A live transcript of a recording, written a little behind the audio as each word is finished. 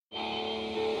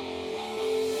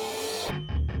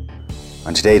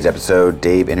On today's episode,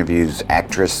 Dave interviews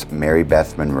actress Mary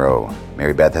Beth Monroe.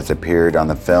 Mary Beth has appeared on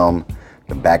the film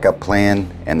The Backup Plan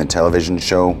and the television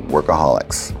show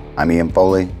Workaholics. I'm Ian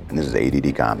Foley, and this is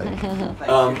ADD Comedy.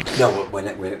 No,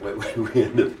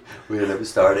 we end up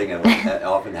starting, and what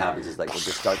often happens is like we'll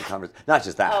just start the conversation. Not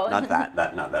just that, not that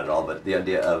at all, but the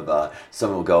idea of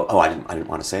someone will go, "Oh, I didn't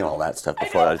want to say all that stuff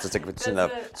before. I was just like, it's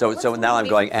enough." So now I'm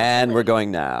going, and we're going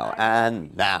now,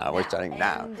 and now we're starting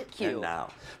now, and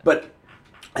now. But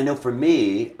I know for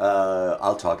me,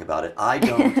 I'll talk about it. I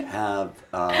don't have,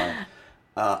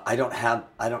 I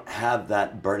don't have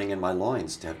that burning in my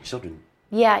loins to have children.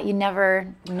 Yeah, you never.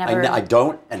 I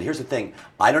don't, and here's the thing: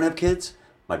 I don't have kids.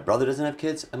 My brother doesn't have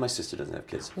kids, and my sister doesn't have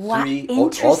kids. Wow,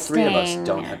 All three of us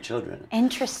don't have children.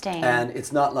 Interesting. And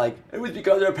it's not like it was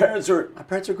because our parents were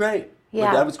great. Yeah.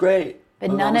 My dad was great.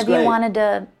 But none of you wanted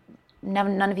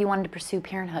to pursue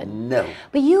parenthood. No.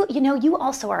 But you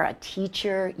also are a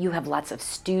teacher. You have lots of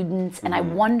students, and I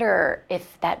wonder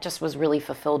if that just was really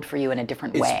fulfilled for you in a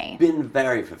different way. It's been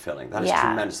very fulfilling. That is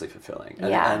tremendously fulfilling.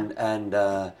 And, and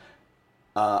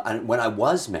when I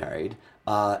was married,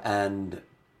 and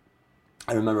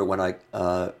I remember when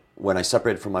I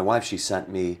separated from my wife, she sent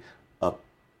me a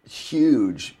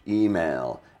huge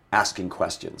email asking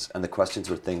questions, and the questions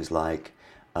were things like,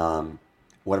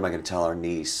 "What am I going to tell our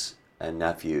niece and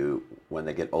nephew when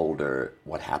they get older?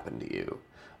 What happened to you?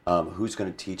 Who's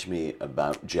going to teach me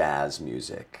about jazz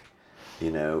music?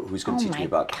 Who's going to teach me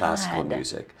about classical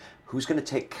music? Who's going to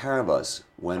take care of us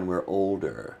when we're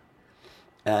older?"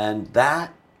 And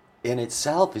that in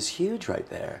itself is huge right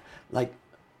there. Like,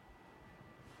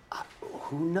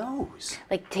 who knows?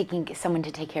 Like taking someone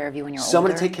to take care of you when you're older?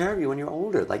 Someone to take care of you when you're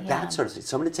older. Like that sort of thing.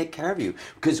 Someone to take care of you.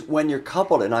 Because when you're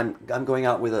coupled, and I'm going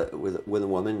out with a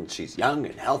woman, and she's young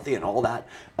and healthy and all that,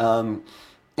 and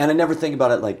I never think about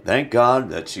it like, thank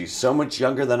God that she's so much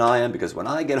younger than I am, because when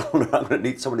I get older, I'm going to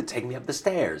need someone to take me up the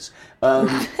stairs.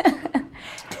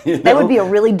 That would be a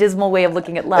really dismal way of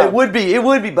looking at love. It would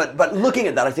be. But looking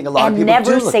at that, I think a lot of people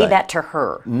never do look say like that to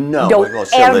her. No, don't well,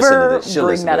 she'll ever listen to this. She'll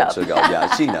bring listen that to it. up. She'll go,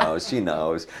 yeah, she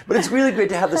knows. But it's really great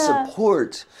to have the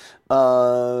support.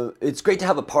 It's great to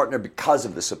have a partner because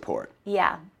of the support.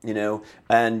 Yeah.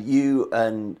 And you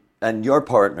and your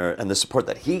partner and the support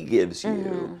that he gives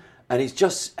you, and he's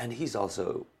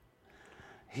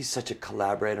such a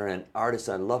collaborator and an artist.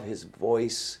 And I love his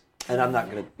voice. And I'm not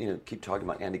going to, keep talking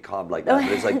about Andy Cobb like that.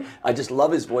 But it's like, I just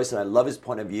love his voice and I love his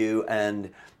point of view.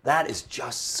 And that is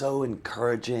just so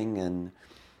encouraging. And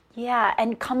yeah,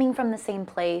 and coming from the same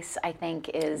place, I think,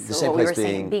 is the same what we place were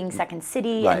saying, being Second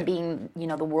City and being,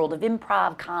 the world of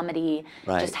improv, comedy.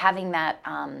 Right. Just having that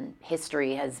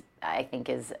history I think,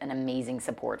 is an amazing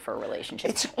support for a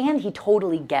relationship. And he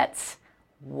totally gets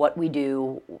what we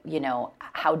do,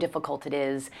 how difficult it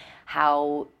is,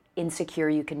 how insecure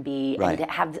you can be, and to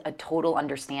have a total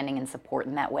understanding and support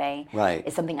in that way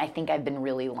is something I think I've been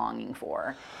really longing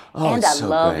for. And I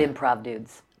love improv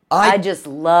dudes. I just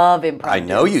love improv. I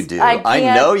know dudes. you do.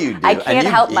 I know you do. I can't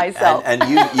help myself. And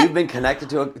you've been connected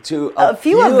to a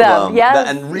few of them. Yes,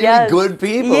 and really good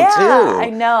people too. I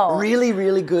know. Really,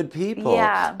 really good people.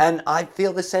 Yeah. And I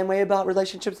feel the same way about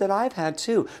relationships that I've had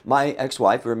too. My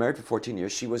ex-wife, we were married for 14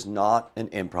 years. She was not an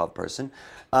improv person.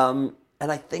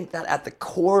 And I think that at the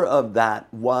core of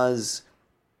that was,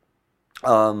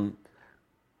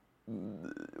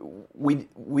 we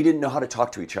didn't know how to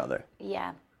talk to each other.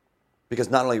 Yeah. Because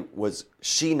not only was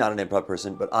she not an improv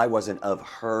person, but I wasn't of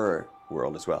her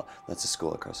world as well. That's the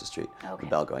school across the street. Okay. The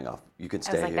bell going off. You can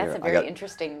stay I was like, here. that's a very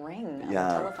interesting ring on the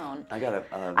telephone.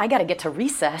 I gotta get to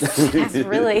recess. That's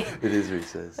really. It is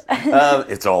recess.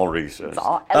 It's all recess.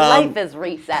 Life is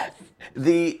recess.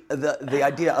 The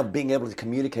idea of being able to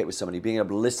communicate with somebody, being able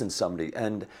to listen to somebody,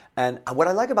 and what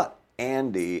I like about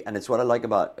Andy, and it's what I like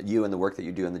about you and the work that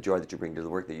you do and the joy that you bring to the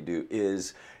work that you do,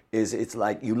 is it's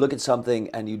like you look at something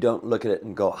and you don't look at it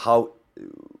and go, how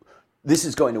this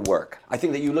is going to work. I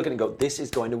think that you look at it and go, this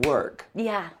is going to work.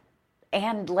 Yeah.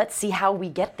 And let's see how we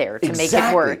get there to make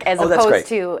it work, as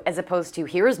opposed to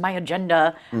here's my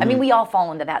agenda. I mean, we all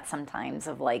fall into that sometimes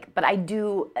of like, but I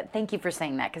do thank you for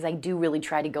saying that, because I do really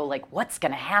try to go like, what's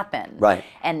going to happen, right?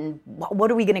 And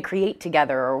what are we going to create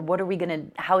together, or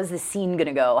how is this scene going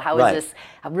to go? How is this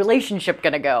relationship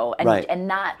going to go? And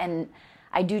and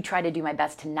I do try to do my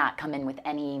best to not come in with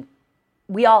any.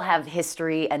 We all have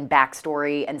history and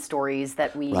backstory and stories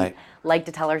that we like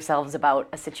to tell ourselves about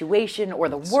a situation or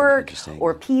the work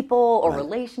or people or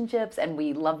relationships, and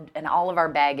we love and all of our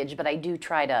baggage. But I do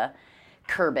try to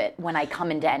curb it when I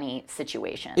come into any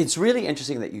situation. It's really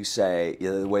interesting that you say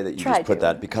the way that you Try just put to.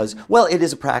 that, because, well, it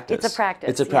is a practice. It's a practice,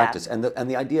 It's a yeah. practice. And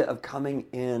the idea of coming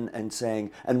in and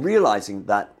saying, and realizing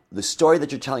that the story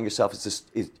that you're telling yourself is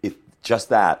just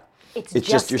that. It's just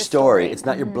just your a story. story. It's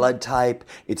not your blood type.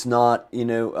 It's not,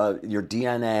 your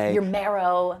DNA. Your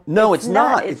marrow. No, it's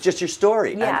not. It's just your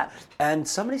story. Yeah. And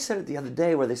somebody said it the other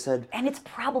day where they said, And it's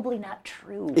probably not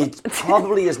true. it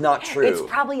probably is not true. It's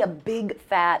probably a big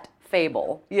fat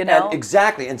fable, you know? And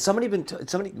exactly. And somebody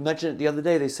mentioned it the other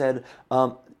day. They said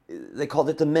they called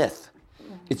it the myth.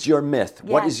 It's your myth.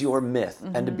 What is Yes. your myth?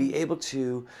 And to be able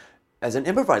to, as an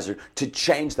improviser, to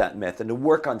change that myth and to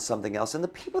work on something else. And the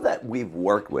people that we've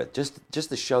worked with, just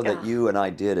the show that you and I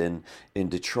did in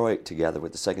Detroit together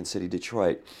with the Second City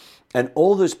Detroit, and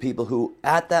all those people who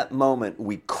at that moment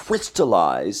we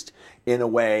crystallized in a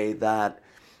way that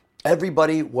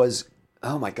everybody was,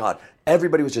 oh my God,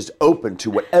 everybody was just open to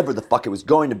whatever the fuck it was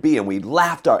going to be, and we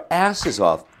laughed our asses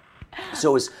off.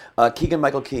 So it was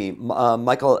Keegan-Michael Key,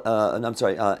 Antoine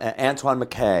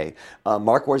McKay,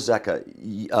 Mark Warzeka,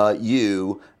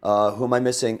 you, who am I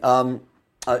missing?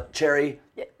 Sherry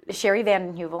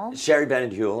Van Heuvel.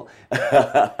 Van Heuvel.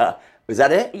 Was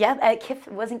that it? Yeah, Kif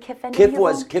wasn't Kif Van Kif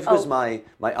Heuvel? was my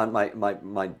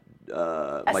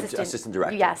assistant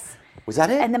director. Yes. Was that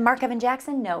it? And then Mark Evan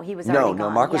Jackson? No, he was No, already no,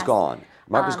 gone. Mark was Yes. gone.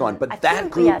 Mark was gone. But I that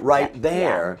think, group yeah, right yeah,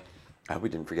 there, I hope we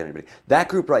didn't forget anybody. That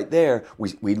group right there,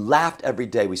 we laughed every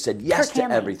day. We said yes Kirk to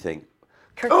Hanley. everything.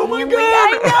 Kirk Oh my Hanley, God!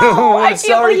 I know! I can't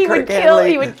Sorry, believe Kirk he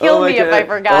Hanley. would kill me if I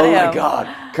forgot him. Oh my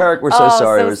God, Kirk, we're so Oh,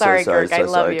 sorry. so We're sorry, so sorry. Kirk. I So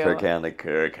love sorry, you. Kirk Hanley.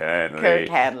 Kirk Hanley. Kirk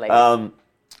Hanley.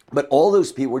 But all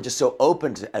those people were just so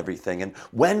open to everything. And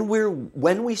when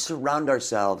we surround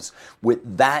ourselves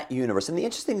with that universe, and the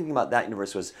interesting thing about that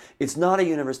universe was it's not a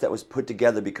universe that was put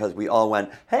together because we all went,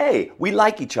 hey, we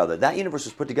like each other. That universe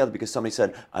was put together because somebody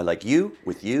said, I like you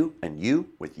with you and you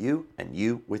with you and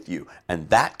you with you. And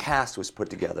that cast was put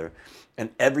together and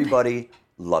everybody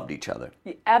loved each other.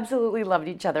 You absolutely loved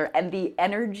each other. And the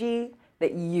energy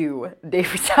that you, Dave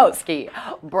Rosowski,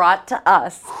 brought to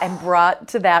us and brought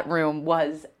to that room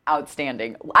was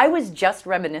outstanding. I was just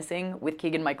reminiscing with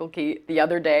Keegan-Michael Key the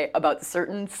other day about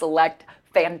certain select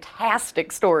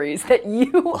fantastic stories that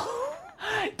you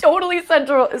totally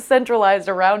centralized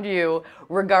around you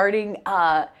regarding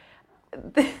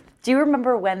do you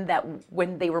remember when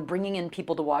they were bringing in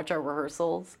people to watch our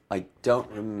rehearsals? I don't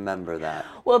remember that.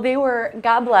 Well, they were,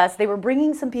 God bless, they were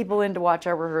bringing some people in to watch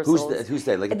our rehearsals. Who's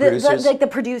they? Like the producers? Like the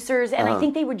producers, and I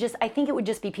think it would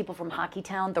just be people from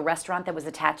Hockeytown, the restaurant that was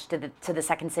attached to the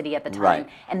Second City at the time. Right.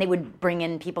 And they would bring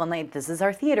in people and this is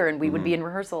our theater, and we would be in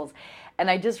rehearsals. And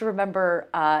I just remember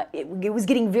it was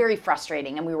getting very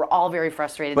frustrating, and we were all very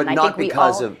frustrated. But and not I think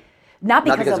because we of not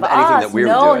because of anything us. that we were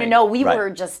no, doing. no, we Right. were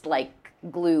just like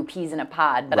glue peas in a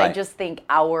pod. But I Right. just think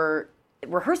our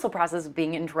rehearsal process was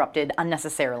being interrupted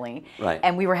unnecessarily. Right.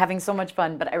 And we were having so much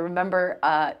fun. But I remember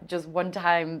just one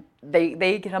time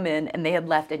they come in and they had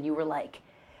left, and you were like,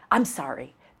 I'm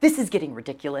sorry. This is getting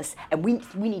ridiculous, and we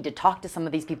need to talk to some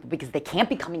of these people because they can't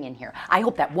be coming in here. I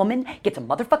hope that woman gets a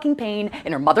motherfucking pain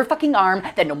in her motherfucking arm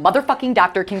that no motherfucking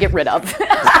doctor can get rid of.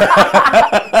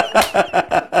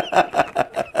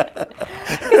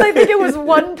 Because I think it was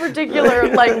one particular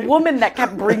woman that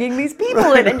kept bringing these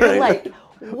people in, and you're like,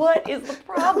 what is the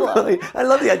problem? I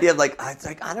love the idea of it's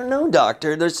like, I don't know,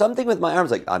 doctor. There's something with my arms.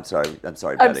 Like, I'm sorry, I'm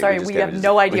Betty. sorry, we have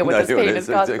no idea what this pain is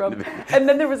caused It's from. And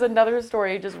then there was another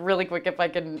story, just really quick, if I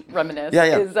can reminisce.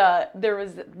 Yeah. Is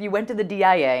you went to the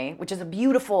DIA, which is a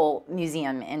beautiful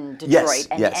museum in Detroit, Yes,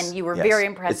 and, yes, and you were yes. very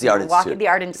impressed. It's the You Art were walking Institute. the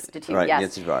Art Institute, Right, yes. the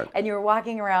Institute of Art. And you were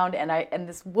walking around, and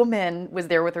this woman was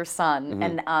there with her son,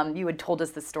 and you had told us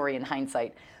this story in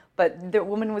hindsight. But the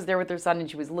woman was there with her son, and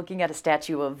she was looking at a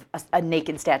statue of a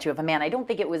naked statue of a man. I don't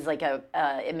think it was like a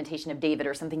imitation of David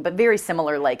or something, but very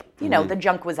similar. The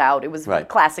junk was out. It was a Right.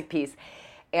 classic piece,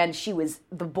 and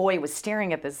the boy was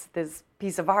staring at this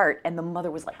piece of art, and the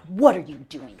mother was like, "What are you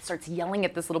doing?" Starts yelling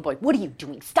at this little boy. "What are you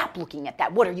doing? Stop looking at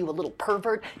that. What are you, a little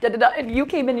pervert?" Da, da, da. And you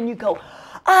came in and you go,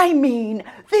 "I mean,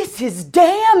 this is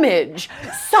damage,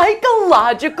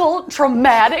 psychological,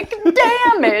 traumatic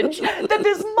damage that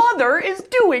this mother is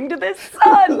doing to this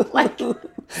son."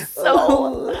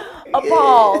 So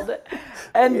appalled.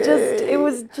 And it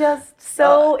was just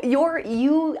so,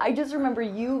 I just remember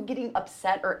you getting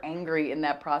upset or angry in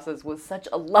that process was such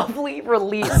a lovely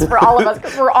release for all of us us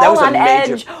because we're That all was a on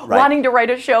major- edge, right. wanting to write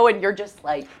a show, and you're just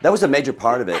like, That was a major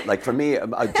part of it. Like for me,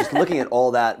 just looking at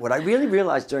all that, what I really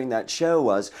realized during that show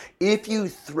was if you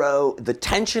throw the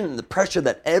tension and the pressure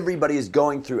that everybody is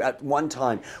going through at one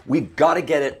time, we've got to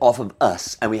get it off of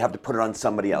us and we have to put it on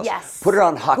somebody else. Yes. Put it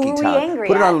on Hockey Who are we Town. angry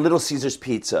Put it at? on Little Caesars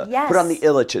Pizza. Yes. Put it on the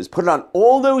Illiches. Put it on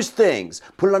all those things.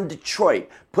 Put it on Detroit.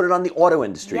 Put it on the auto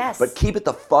industry. Yes. But keep it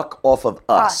the fuck off of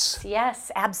us.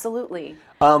 Yes, absolutely.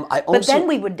 I also, But then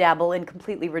we would dabble in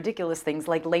completely ridiculous things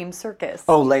like Lame Circus.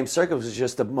 Oh, Lame Circus was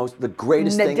just the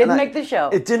greatest It thing. didn't And make the show.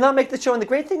 It did not make the show, and the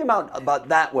great thing about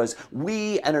that was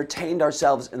we entertained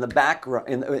ourselves in the back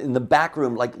in the back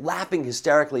room, like laughing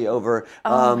hysterically over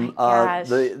my gosh.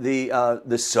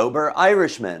 the Sober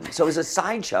Irishman. So it was a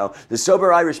sideshow, the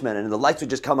Sober Irishman, and the lights would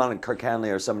just come on, and Kirk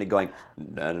Hanley or somebody going,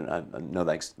 "No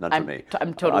thanks, not for me.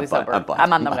 I'm totally fine, sober. I'm fine.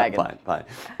 I'm on the wagon." Fine.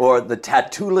 Or the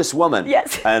Tattooless Woman.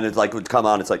 Yes. And it like would come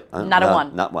on. It's like Not a no,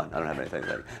 one. Not one. I don't have anything.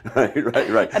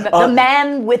 Right. And the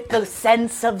man with the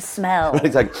sense of smell.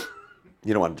 It's like,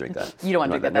 you don't want to drink that. You don't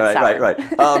want to drink that. That's sour. Right.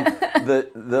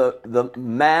 The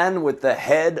man with the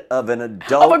head of an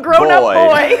adult Of a grown-up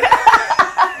boy.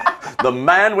 The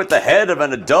man with the head of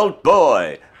an adult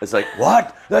boy. It's like,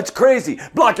 what? That's crazy.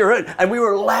 Block your head. And we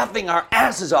were laughing our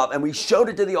asses off, and we showed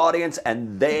it to the audience,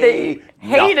 and they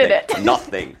hated it.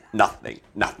 Nothing Nothing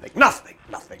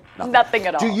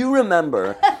at all. Do you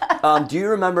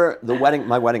remember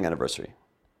my wedding anniversary?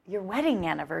 Your wedding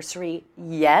anniversary,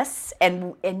 yes,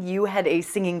 and you had a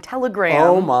singing telegram.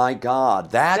 Oh my God,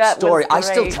 that story! was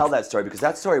I still great. tell that story because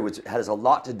that story has a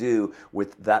lot to do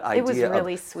with that idea was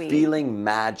really of sweet. feeling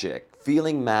magic.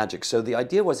 So the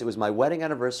idea was, it was my wedding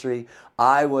anniversary.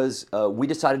 We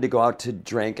decided to go out to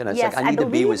drink, and I was Yes, like, I need to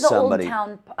be with somebody.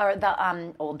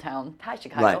 Old Town, hi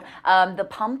Chicago. The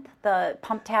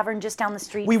Pump Tavern just down the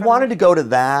street. We from- wanted to go to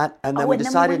that, and then Oh, we and then we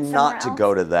decided went not to somewhere go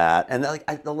else? to that. And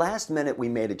at the last minute, we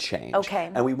made a change.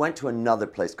 Okay. And we went to another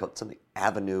place called something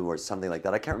Avenue or something like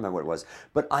that. I can't remember what it was.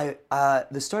 But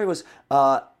the story was,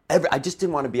 I just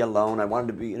didn't want to be alone. I wanted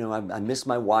to be, I missed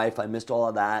my wife. I missed all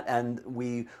of that. And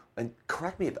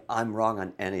correct me if I'm wrong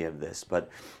on any of this, but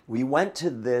we went to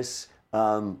this.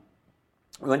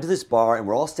 We went to this bar, and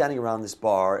we're all standing around this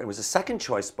bar. It was a second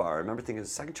choice bar. I remember thinking it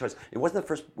was a second choice. It wasn't the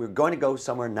first. We were going to go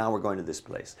somewhere. Now we're going to this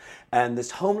place. And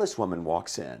this homeless woman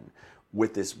walks in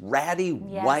with this ratty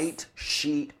Yes. white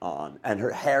sheet on, and her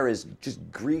hair is just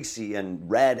greasy and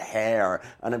red hair.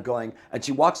 And I'm going, and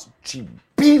she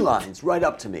beelines right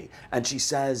up to me, and she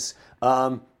says,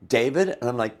 David, and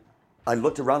I'm like, I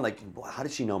looked around like, how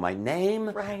did she know my name?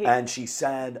 Right. And she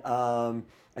said, and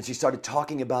she started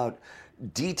talking about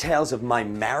details of my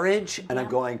marriage, and I'm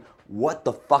going, what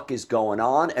the fuck is going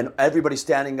on? And everybody's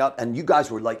standing up, and you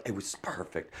guys were like, it was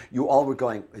perfect. You all were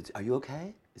going, are you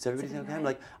okay? Is everybody okay? I'm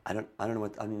like, I don't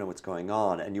know what's going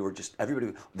on. And you were just,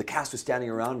 everybody, the cast was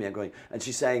standing around me. I'm going, and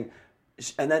she's saying,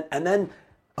 and then,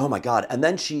 oh my God. And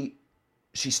then she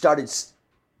started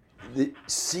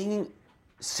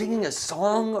singing a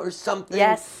song or something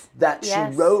that she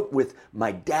wrote with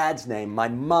my dad's name, my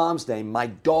mom's name, my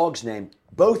dog's name,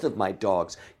 both of my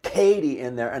dogs, Katie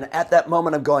in there. And at that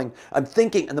moment I'm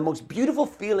thinking, and the most beautiful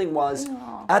feeling was,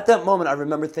 at that moment I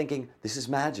remember thinking, this is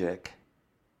magic.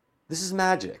 This is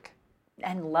magic.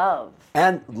 And love.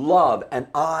 And love. And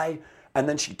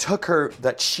then she took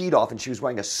that sheet off, and she was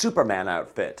wearing a Superman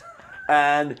outfit.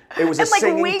 And it was a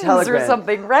singing wings telegram. or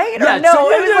something, right? Yeah, Or no,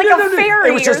 it was like a fairy.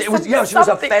 It was just, she was a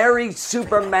something. fairy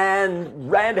Superman,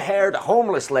 red-haired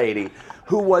homeless lady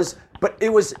but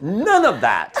it was none of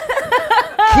that.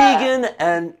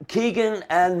 Keegan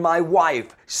and my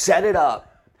wife set it up.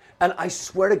 And I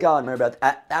swear to God, Mary Beth,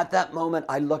 at that moment,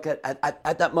 I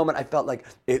felt like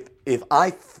if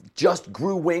I just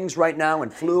grew wings right now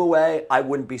and flew away, I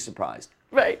wouldn't be surprised.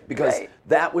 Right. Because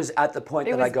that was at the point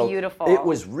that I go. Beautiful. It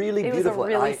was really beautiful. It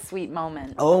was a really sweet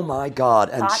moment. Oh my God.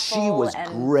 And she Thoughtful was and-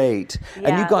 great. And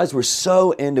you Yeah. guys were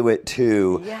so into it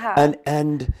too. Yeah.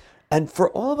 And for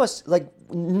all of us, like,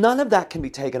 none of that can be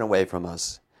taken away from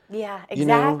us. Yeah, You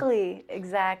know?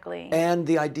 exactly. And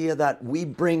the idea that we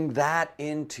bring that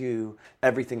into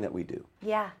everything that we do.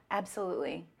 Yeah,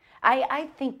 absolutely. I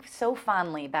think so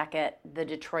fondly back at the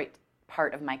Detroit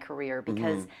part of my career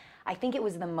because I think it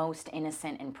was the most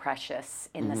innocent and precious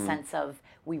in the sense of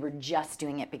we were just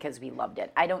doing it because we loved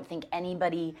it. I don't think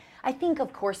I think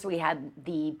of course we had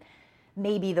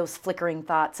maybe those flickering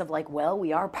thoughts of like, well,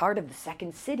 we are part of the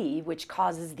second city, which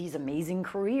causes these amazing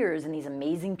careers and these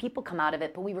amazing people come out of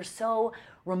it. But we were so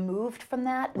removed from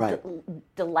that, Right.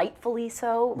 delightfully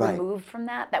so Right. removed from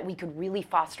that we could really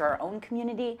foster our own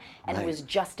community. And Right. it was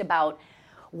just about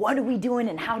what are we doing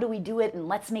and how do we do it and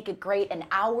let's make it great, and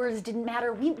hours didn't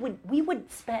matter. We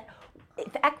would spend,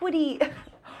 if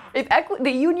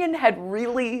the union had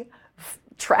really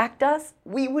tracked us,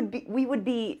 we would be we would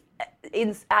be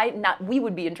in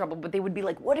trouble, but they would be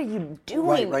like, what are you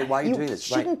doing? Right, why are you doing this?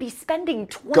 You shouldn't be spending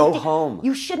 20... Go home.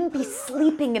 You shouldn't be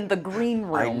sleeping in the green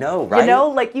room. I know, right? You know,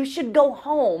 like you should go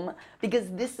home because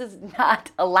this is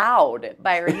not allowed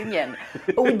by our union.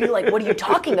 But we'd be like, what are you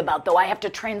talking about, though? I have to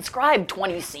transcribe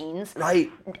 20 scenes. Right.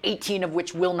 18 of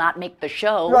which will not make the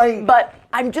show. Right. But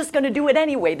I'm just going to do it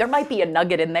anyway. There might be a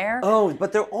nugget in there. Oh,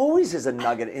 but there always is a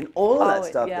nugget in all of that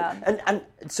stuff. Yeah. And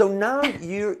so now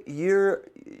you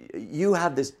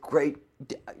have this great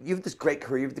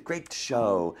career, you have the great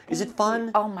show. Is it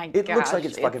fun? Oh my It looks like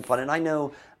gosh, it's fucking fun. And I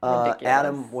know ridiculous.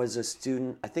 Adam was a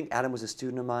student. I think Adam was a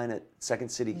student of mine at Second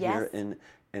City here Yes.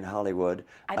 in Hollywood.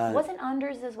 Wasn't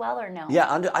Anders as well, or no?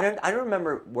 Yeah, I don't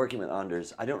remember working with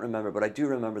Anders. I don't remember, but I do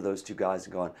remember those two guys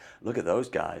and going, look at those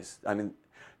guys. I mean,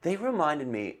 they reminded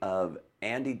me of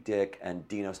Andy Dick and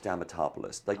Dino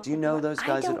Stamatopoulos. Like, do you know those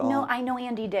guys at all? I don't know. I know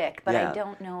Andy Dick, but I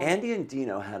don't know. Andy and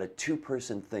Dino had a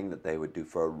two-person thing that they would do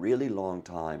for a really long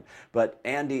time. But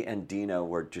Andy and Dino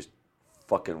were just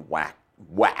fucking whack,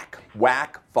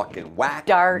 fucking whack,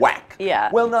 dark, whack. Yeah.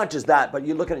 Well, not just that, but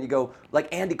you look at it and you go,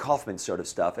 like Andy Kaufman sort of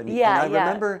stuff. And I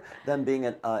remember them being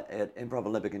at Improv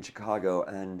Olympic in Chicago,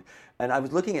 and I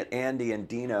was looking at Andy and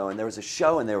Dino, and there was a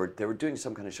show, and they were doing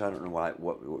some kind of show. I don't know what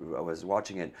I was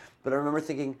watching it, but I remember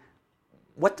thinking,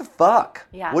 what the fuck?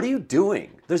 Yeah. What are you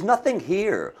doing? There's nothing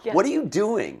here. Yeah. What are you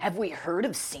doing? Have we heard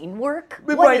of scene work?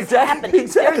 Right, What is exactly, happening?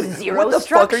 exactly. There's zero What the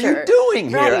structure. fuck are you doing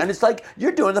here? Right. And it's like,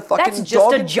 you're doing the fucking That's just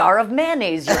dog a and- jar of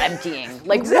mayonnaise you're emptying.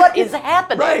 Like, Exactly. what is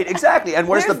happening? Right, exactly. And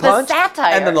where's the Where's punch?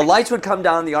 satire? And then the lights would come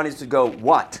down, and the audience would go,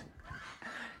 what?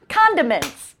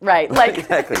 Condiments. Right. Like,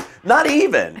 Exactly. Not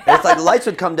even. It's like the lights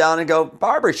would come down and go,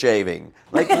 barber shaving.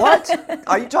 Like, what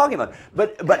are you talking about?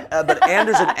 But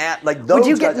Anders and like those would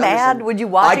you get guys, mad? Anderson, Would you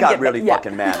watch I and got get really yeah.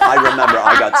 fucking mad. I remember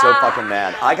I got so fucking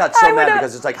mad. I got so mad would've-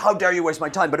 because it's like, how dare you waste my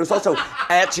time? But it was also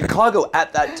at Chicago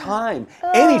at that time.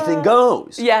 Anything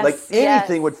goes. Yes, Like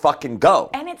anything yes. would fucking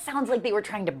go. and it sounds like they were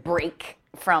trying to break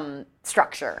from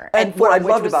structure. And what I which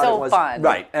loved was about so it was fun.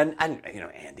 right, and you know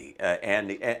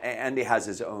Andy has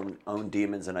his own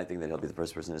demons, and I think that he'll be the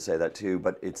first person to say that too.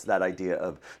 But it's that idea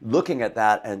of looking at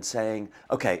that and saying,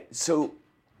 okay, so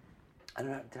I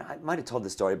don't know. I might have told the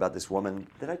story about this woman.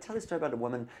 Did I tell the story about a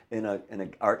woman in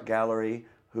an art gallery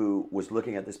who was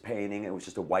looking at this painting? It was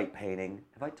just a white painting.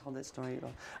 Have I told that story at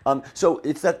all? So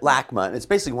it's that LACMA, and it's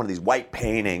basically one of these white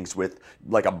paintings with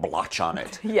like a blotch on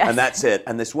it. Yes. And that's it.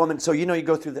 And this woman, so you know, you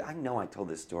go through I know I told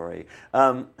this story.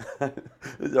 All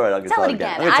right, I'll Tell it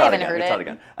again. I haven't heard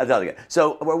it. I'll tell it again.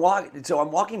 So I'm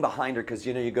walking behind her because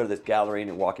you know you go to this gallery and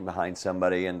you're walking behind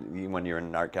somebody, and when you're in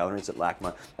an art gallery, it's at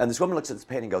LACMA, and this woman looks at this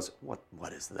painting and goes,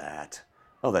 "What is that?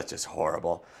 Oh, that's just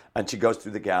horrible." And she goes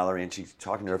through the gallery and she's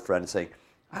talking to her friend and saying,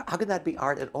 how could that be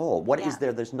art at all? What is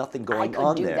there? There's nothing going could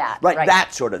on do there. that, Right, right.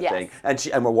 that sort of Yes. thing.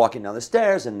 And we're walking down the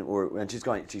stairs and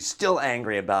she's still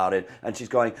angry about it. And she's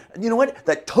going, you know what?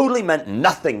 That totally meant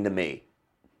nothing to me.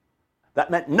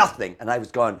 That meant nothing. And I was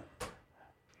going,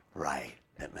 right,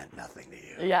 it meant nothing to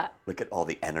you. Yeah. Look at all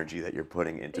the energy that you're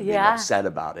putting into being Yeah. upset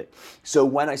about it. So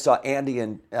when I saw Andy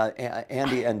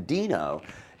and Dino,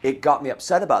 it got me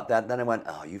upset about that. Then I went,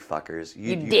 "Oh, you fuckers!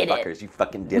 You did it. fuckers! You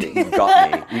fucking did it! You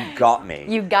got me! You got me!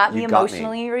 You got me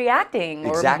emotionally reacting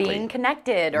or Exactly. being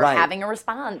connected or Right. having a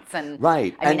response. And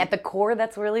Right. I mean, And at the core,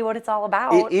 that's really what it's all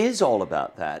about. It is all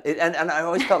about that. And I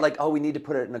always felt like, oh, we need to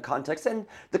put it in a context. And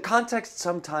the context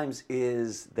sometimes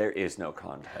is there is no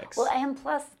context. Well, and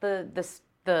plus the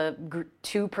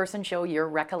two-person show you're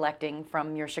recollecting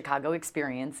from your Chicago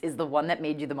experience is the one that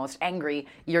made you the most angry.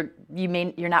 You're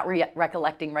not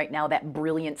recollecting right now that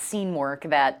brilliant scene work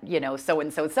that so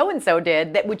and so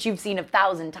did, that which you've seen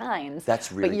 1,000 times.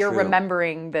 That's really But you're true.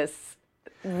 remembering this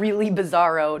really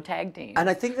bizarro tag team. And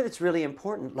I think that it's really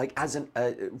important, like as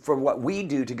for what we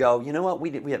do, to go, you know what,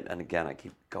 we have, and again, I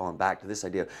keep going back to this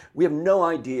idea, we have no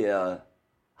idea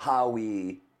how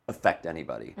we affect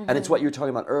anybody. And it's what you were talking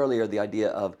about earlier, the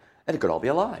idea of, and it could all be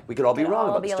a lie. We could all be wrong all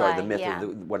about be the a story, lie, the myth, yeah. or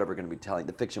whatever we're going to be telling,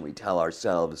 the fiction we tell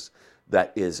ourselves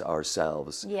that is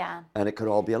ourselves. Yeah. And it could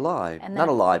all be a lie. And Not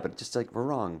a that- lie, but just like we're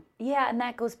wrong. Yeah, and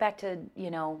that goes back to,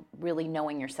 really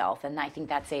knowing yourself. And I think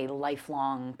that's a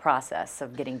lifelong process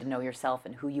of getting to know yourself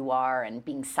and who you are and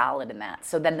being solid in that.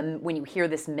 So then when you hear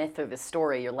this myth or this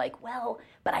story, you're like, well,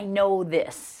 but I know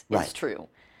this is Right. true.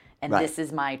 And Right. this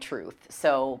is my truth.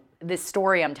 So this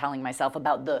story I'm telling myself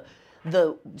about the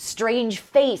strange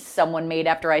face someone made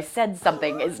after I said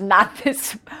something is not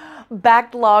this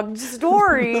backlogged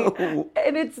story,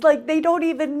 and it's like they don't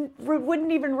even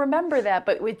wouldn't even remember that.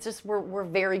 But it's just we're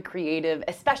very creative,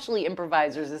 especially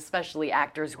improvisers, especially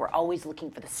actors who are always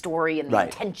looking for the story and the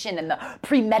intention and the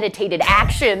premeditated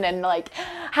action and like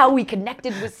how we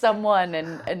connected with someone,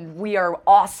 and we are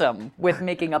awesome with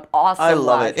making up awesome I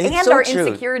love lives. it. It's And so our true.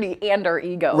 insecurity and our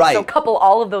ego. Right. So couple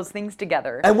all of those things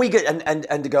together. And we get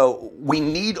and to go, we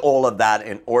need all of that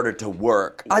in order to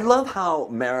work. I love how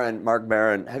Mark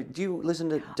Maron, do you listen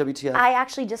to WTF? I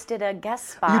actually just did a guest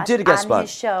spot You did a guest on spot.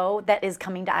 his show that is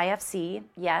coming to IFC.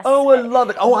 Yes. Oh, I love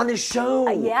it. Oh, on his show.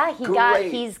 Yeah,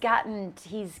 Great. he's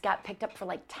got picked up for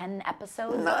like 10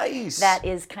 episodes. Nice. That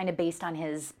is kind of based on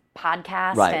his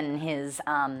podcast Right. and his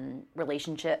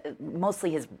relationship,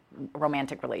 mostly his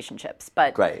romantic relationships.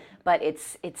 But Great. But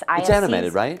it's It's IFC's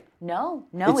animated, right? No,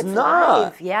 It's it's not.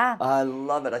 live. Yeah. I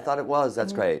love it. I thought it was.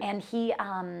 That's great. And he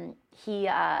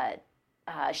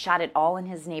shot it all in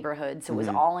his neighborhood, so it was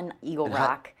all in Eagle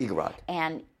Rock. Eagle Rock.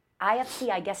 And IFC,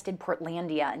 I guess, did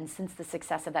Portlandia, and since the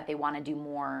success of that, they want to do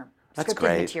more That's scripted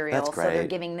great. material. That's So they're great.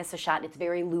 giving this a shot. It's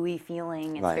very Louis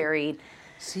feeling. It's Right. very.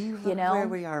 See, look You know? where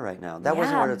we are right now. That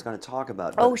wasn't Yeah. what I was going to talk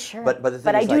about. Oh, sure. But the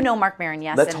thing I is, do like, know Mark Maron,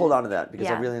 yes. Let's and- hold on to that because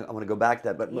yeah. I want to go back to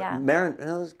that. But Yeah. Maron,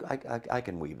 I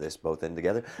can weave this both in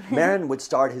together. Maron would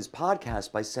start his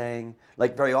podcast by saying,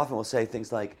 like very often, will say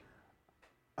things like,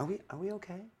 "Are we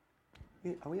okay?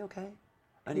 Are we okay?"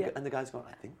 And the guy's going,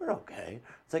 "I think we're okay."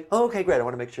 It's like, "Oh, okay, great. I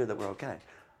want to make sure that we're okay."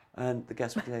 And the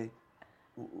guest would say,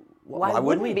 Why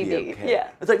wouldn't we be okay? Yeah.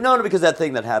 It's like, no, because that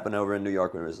thing that happened over in New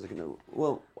York when it was like,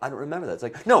 well, I don't remember that. It's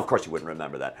like, no, of course you wouldn't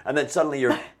remember that. And then suddenly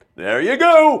you're, there you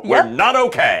go. Yep. We're not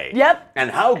okay. Yep. And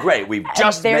how great. We've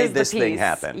just There's made the this thing piece.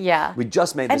 happen. Yeah. We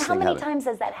just made And this how thing many happen. times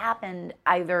has that happened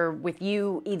either with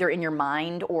you, either in your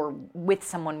mind or with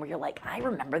someone where you're like, I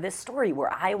remember this story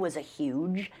where I was a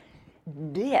huge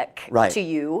dick Right. to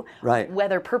you, Right.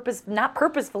 whether not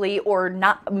purposefully or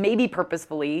not maybe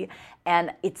purposefully,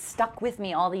 and it stuck with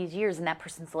me all these years, and that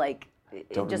person's like,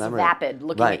 Don't just remember it. vapid,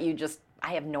 looking Right. at you just,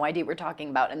 I have no idea what we're talking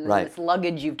about, and Right. this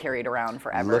luggage you've carried around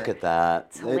forever. Look at that.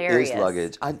 It's hilarious. It is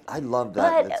luggage. I love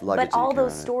that. It's luggage But all that you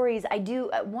those carry. stories, I do.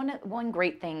 One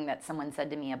great thing that someone said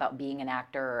to me about being an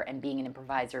actor and being an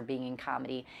improviser, being in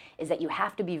comedy, is that you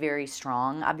have to be very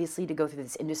strong, obviously, to go through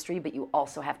this industry, but you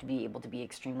also have to be able to be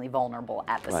extremely vulnerable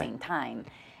at the Right. same time.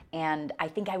 And I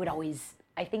think I would always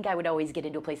get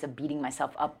into a place of beating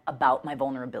myself up about my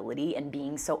vulnerability and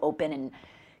being so open and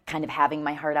kind of having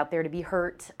my heart out there to be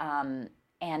hurt.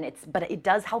 But it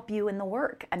does help you in the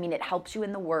work. I mean, it helps you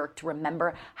in the work to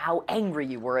remember how angry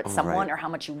you were at someone right. or how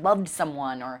much you loved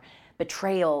someone or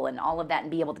betrayal and all of that and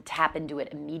be able to tap into it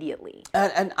immediately.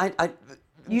 And I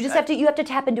You just have to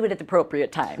tap into it at the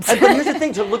appropriate times. But here's the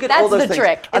thing: to look at That's all those the things.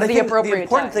 trick, And is I the think appropriate The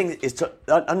important time. thing is to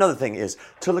another thing is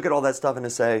to look at all that stuff and to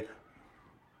say,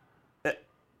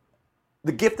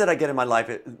 the gift that I get in my life,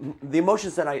 the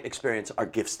emotions that I experience are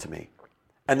gifts to me,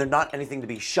 and they're not anything to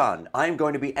be shunned. I'm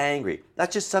going to be angry.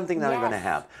 That's just something that I'm going to Yes.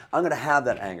 have. I'm going to have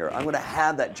that anger. I'm going to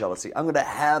have that jealousy. I'm going to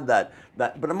have that.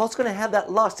 But I'm also going to have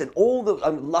that lust and all the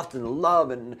lust and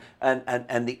love and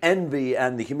the envy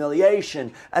and the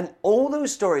humiliation and all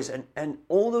those stories and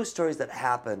all those stories that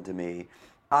happen to me.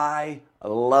 I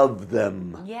love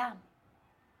them. Yeah.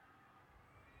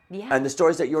 Yeah. And the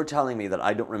stories that you're telling me that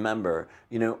I don't remember,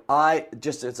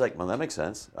 it's like, well, that makes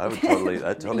sense. I would totally,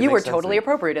 that totally you makes were sense to totally me.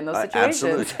 appropriate in those situations.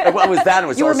 Absolutely. Well, it was that. It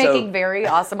was you were also, making very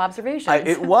awesome observations.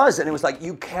 it was, and it was like,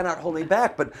 you cannot hold me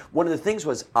back. But one of the things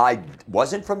was, I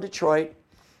wasn't from Detroit.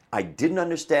 I didn't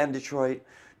understand Detroit.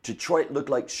 Detroit looked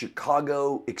like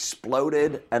Chicago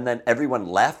exploded, and then everyone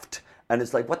left. And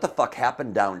it's like, what the fuck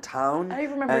happened downtown? I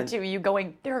remember too, you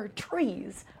going, there are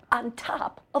trees on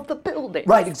top of the buildings.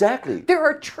 Right, exactly. There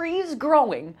are trees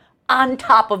growing on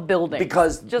top of buildings.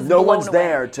 Because Just no blown one's away.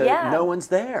 there to. Yeah. No one's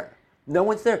there. No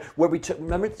one's there. Where we took.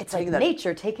 Remember It's like taking that.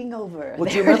 nature taking over. Well,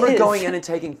 do you There it remember is. going in and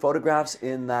taking photographs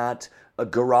in that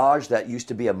garage that used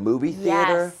to be a movie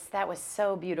theater? Yes, that was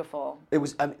so beautiful. It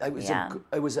was. Yeah.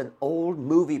 It was an old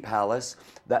movie palace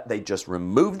that they just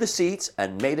removed the seats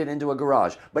and made it into a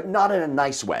garage, but not in a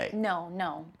nice way.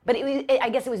 No. But I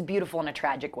guess it was beautiful in a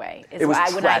tragic way. It was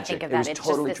when I tragic. think of It that, was it's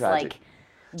totally just this tragic.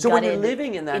 like So when you're gutted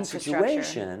living in that infrastructure.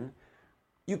 situation,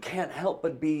 you can't help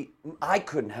but be. I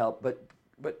couldn't help but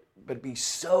be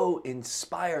so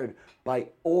inspired by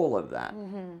all of that.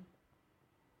 Mm-hmm.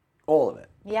 All of it.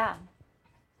 Yeah.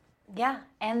 Yeah,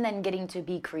 and then getting to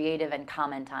be creative and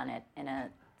comment on it in a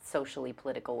socially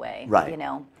political way. Right.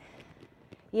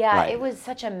 Yeah, Right. it was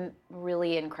such a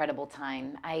really incredible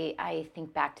time. I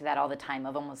think back to that all the time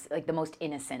of almost like the most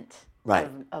innocent Right.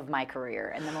 of my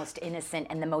career and the most innocent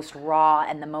and the most raw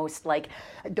and the most like,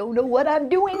 I don't know what I'm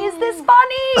doing. Is this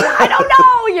funny? I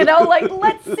don't know, like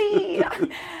let's see.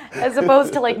 As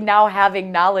opposed to like now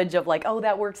having knowledge of like, oh,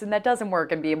 that works and that doesn't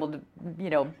work and be able to,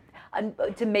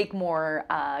 to make more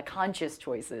conscious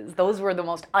choices. Those were the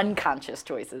most unconscious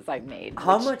choices I've made.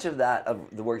 How much of that, of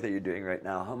the work that you're doing right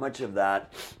now, how much of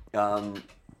that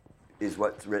is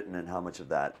what's written and how much of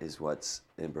that is what's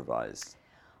improvised?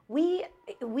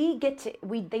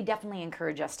 They definitely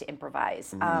encourage us to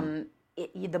improvise.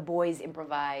 The boys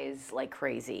improvise like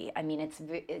crazy. I mean, it's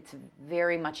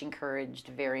very much encouraged,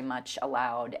 very much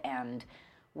allowed, and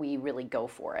we really go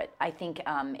for it. I think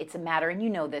it's a matter, and you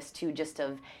know this too,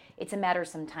 it's a matter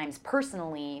sometimes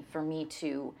personally for me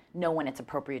to know when it's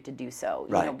appropriate to do so.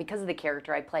 Right. Because of the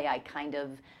character I play, I kind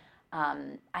of,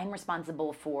 I'm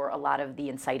responsible for a lot of the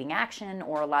inciting action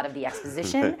or a lot of the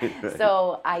exposition. Right.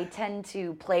 So I tend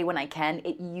to play when I can.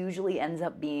 It usually ends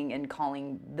up being in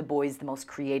calling the boys the most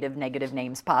creative negative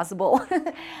names possible.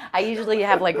 I usually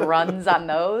have like runs on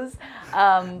those.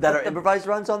 That are improvised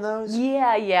runs on those?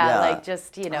 Yeah, like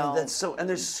just, Oh, that's so, and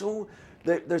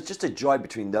there's just a joy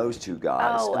between those two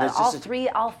guys. Oh, and there's just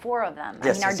all four of them.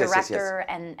 Yes, I mean, our yes, yes, yes, yes. director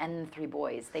and the three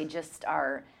boys, they just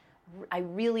are, I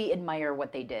really admire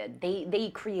what they did.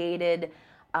 They created,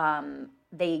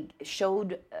 they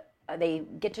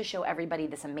get to show everybody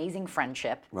this amazing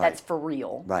friendship that's for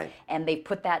real. Right. And they've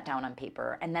put that down on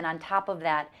paper. And then on top of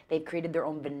that, they've created their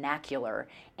own vernacular.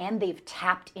 And they've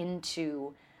tapped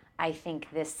into, I think,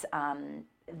 this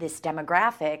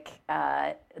demographic,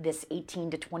 this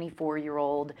 18 to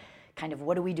 24-year-old kind of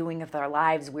what are we doing with our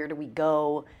lives, where do we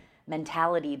go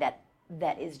mentality that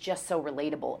is just so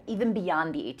relatable, even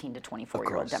beyond the 18 to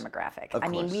 24-year-old demographic. I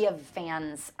mean, we have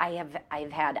fans.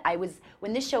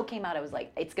 When this show came out, I was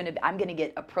like, I'm gonna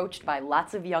get approached by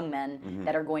lots of young men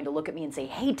that are going to look at me and say,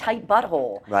 "Hey, tight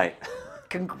butthole." Right.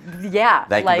 Yeah,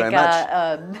 Thank you very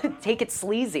much. Take it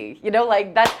sleazy.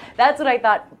 Like that's what I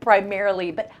thought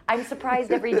primarily. But I'm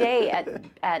surprised every day at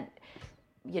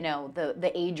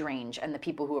the age range and the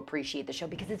people who appreciate the show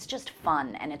because it's just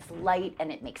fun and it's light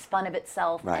and it makes fun of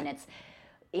itself and it's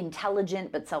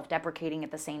intelligent but self-deprecating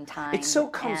at the same time. It so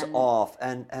comes off,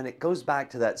 and it goes back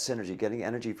to that synergy, getting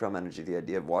energy from energy, the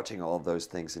idea of watching all of those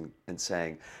things and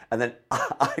saying, and then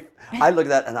I look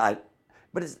at that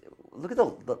but look at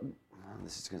the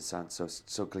this is going to sound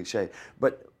so cliche,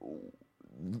 but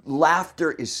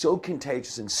laughter is so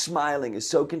contagious and smiling is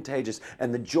so contagious,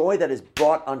 and the joy that is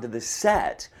brought onto the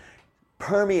set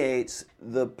permeates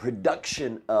the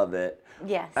production of it.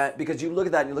 Yes. Because you look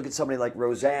at that and you look at somebody like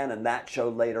Roseanne and that show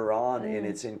later on in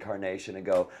its incarnation and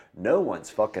go, no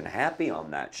one's fucking happy on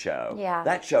that show. Yeah.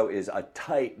 That show is a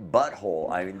tight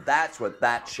butthole. I mean, that's what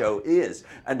that show is.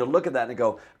 And to look at that and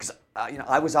go, because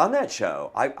I was on that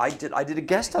show. I did a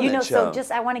guest on that show.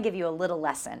 So I want to give you a little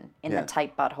lesson in the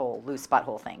tight butthole, loose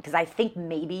butthole thing, because I think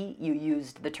maybe you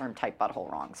used the term tight butthole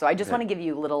wrong. So I just want to give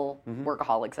you a little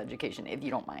workaholics education, if you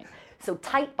don't mind. So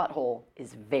tight butthole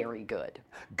is very good.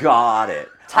 Got it.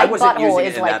 Tight I wasn't butthole using it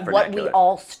is in like that what we vernacular.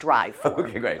 all strive for.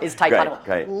 Okay, great. Is tight Great, butthole.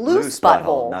 great. Loose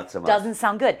butthole not so much. doesn't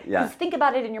sound good. Yeah. Just think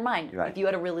about it in your mind. Right. If you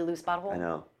had a really loose butthole, I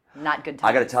know. not good time.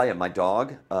 I got to tell you, my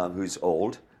dog, who's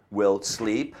old, will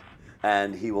sleep,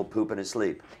 and he will poop in his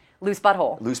sleep. Loose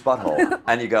butthole. Loose butthole.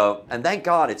 And you go, and thank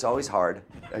God it's always hard.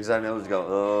 Because I know to go,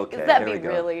 okay, Does that here be we go.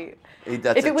 really?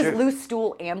 That's If it was truth. loose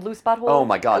stool and loose butthole, Oh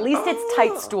my God. At least it's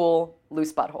tight stool,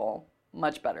 loose butthole.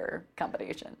 Much better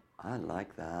combination. I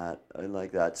like that.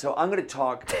 So I'm going to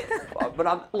talk, but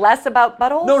I'm... Less about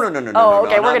buttholes? No. Oh,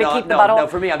 okay, we're going to keep the butthole. No,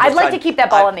 for me, I'm I'd just like trying- to keep that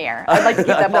ball in the air. I'd like to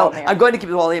keep that ball in the air. I'm going to keep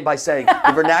the ball in the air by saying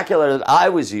the vernacular that I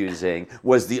was using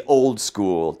was the old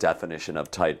school definition of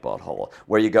tight butthole,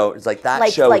 where you go, it's like that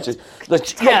Like- show like is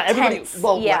just, yeah, everybody, tense,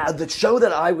 well, yeah. the show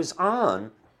that I was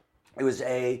on, it was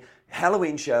a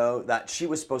Halloween show that she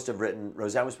was supposed to have written,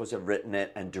 Roseanne was supposed to have written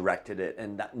it and directed it,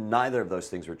 and neither of those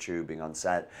things were true being on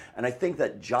set. And I think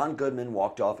that John Goodman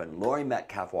walked off and Laurie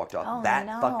Metcalf walked off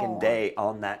fucking day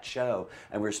on that show.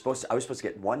 And I was supposed to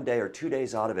get 1 day or 2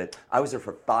 days out of it. I was there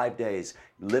for 5 days,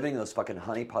 living in those fucking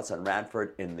honeypots on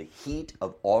Radford in the heat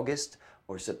of August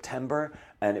or September,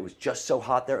 and it was just so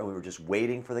hot there, and we were just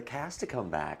waiting for the cast to come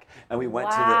back. And we went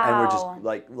to the, and we're just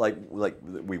like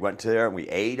we went to there and we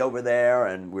ate over there,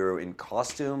 and we were in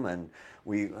costume, and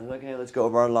we okay, let's go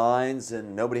over our lines,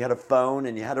 and nobody had a phone,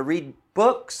 and you had to read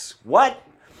books. What?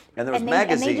 And there was And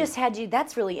magazines. they just had you,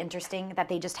 that's really interesting, that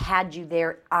they just had you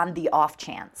there on the off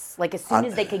chance. Like as soon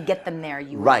as they could get them there,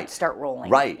 you would start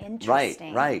rolling.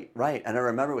 Interesting. Right. And I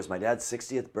remember it was my dad's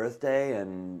 60th birthday,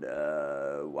 and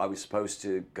I was supposed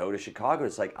to go to Chicago.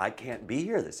 It's like, I can't be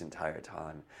here this entire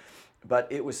time.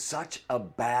 But it was such a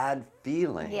bad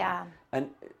feeling. Yeah. And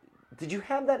did you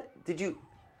have that, did you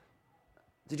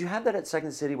have that at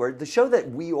Second City, where the show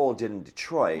that we all did in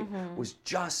Detroit was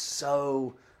just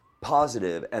so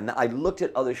positive, and I looked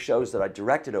at other shows that I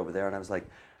directed over there, and I was like,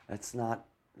 that's not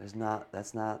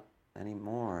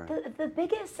anymore. The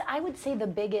biggest, I would say, the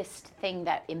biggest thing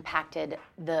that impacted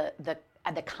the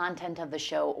content of the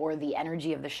show or the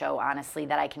energy of the show, honestly,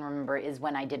 that I can remember is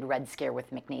when I did Red Scare with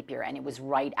Mick Napier, and it was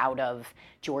right out of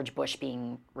George Bush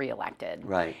being reelected.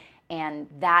 Right. And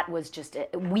that was just,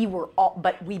 we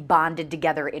bonded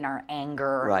together in our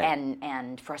anger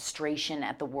and frustration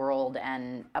at the world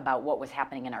and about what was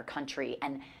happening in our country.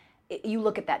 And you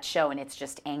look at that show and it's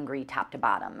just angry top to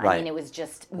bottom. I mean, it was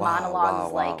just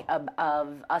monologues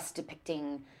of us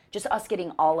depicting, just us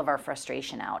getting all of our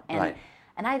frustration out.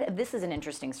 And this is an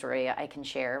interesting story I can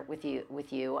share with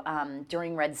you.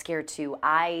 During Red Scare 2,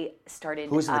 I started...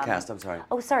 Who was in the cast? I'm sorry.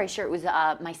 Oh, sorry, sure. It was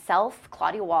myself,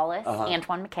 Claudia Wallace,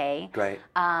 Antoine McKay,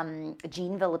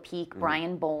 Gene Villapique,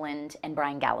 Brian Boland, and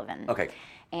Brian Gallivan. Okay.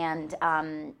 And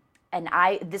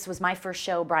this was my first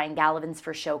show, Brian Gallivan's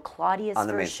first show, Claudia's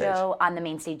first show on the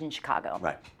main stage in Chicago.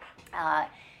 Right. I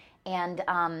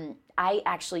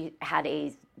actually had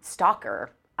a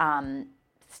stalker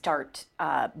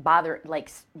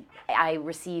I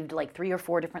received like 3 or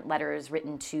 4 different letters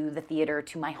written to the theater,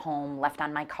 to my home, left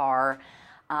on my car.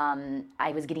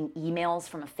 I was getting emails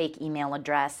from a fake email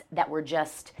address that were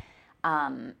just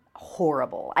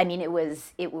horrible. I mean, it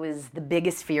was the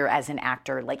biggest fear as an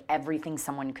actor, like everything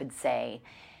someone could say.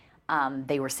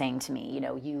 They were saying to me,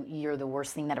 you're the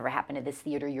worst thing that ever happened to this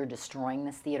theater. You're destroying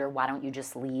this theater. Why don't you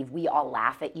just leave? We all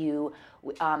laugh at you.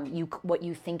 What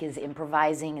you think is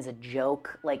improvising is a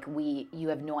joke. Like you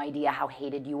have no idea how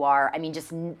hated you are. I mean,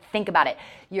 just think about it.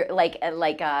 You're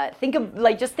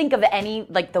think of any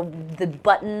the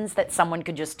buttons that someone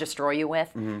could just destroy you with.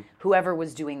 Mm-hmm. Whoever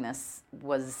was doing this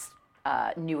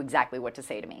knew exactly what to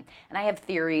say to me. And I have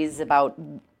theories about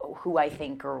who I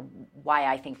think or why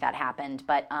I think that happened.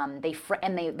 But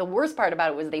the worst part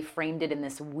about it was they framed it in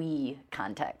this we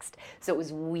context. So it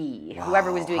was we. Wow,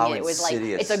 whoever was doing it was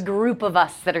insidious. Like, it's a group of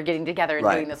us that are getting together and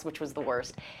doing this, which was the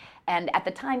worst. And at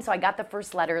the time, so I got the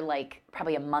first letter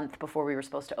probably a month before we were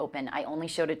supposed to open. I only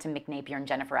showed it to Mick Napier and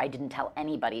Jennifer. I didn't tell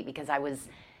anybody because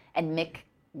and Mick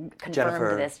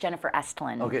confirmed this. Jennifer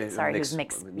Estlin. Okay, sorry, who's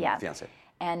Mick's fiance.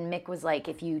 And Mick was like,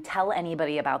 if you tell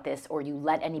anybody about this or you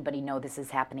let anybody know this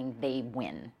is happening, they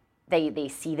win. They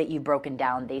see that you've broken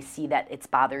down. They see that it's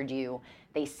bothered you.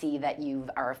 They see that you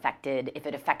are affected. If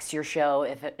it affects your show,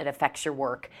 if it affects your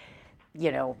work,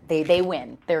 they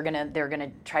win. They're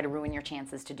gonna try to ruin your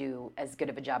chances to do as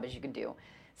good of a job as you can do.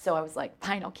 So I was like,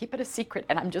 fine, I'll keep it a secret.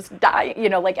 And I'm just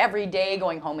dying, every day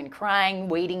going home and crying,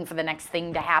 waiting for the next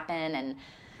thing to happen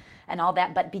and all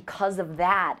that. But because of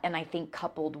that, and I think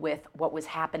coupled with what was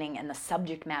happening and the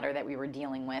subject matter that we were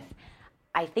dealing with,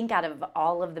 I think out of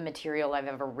all of the material I've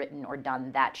ever written or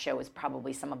done, that show is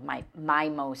probably some of my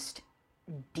most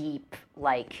deep,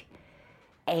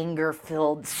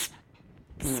 anger-filled,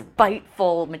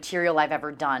 spiteful material I've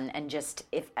ever done. And just,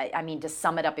 to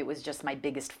sum it up, it was just my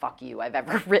biggest fuck you I've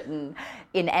ever written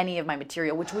in any of my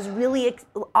material, which was really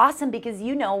awesome because,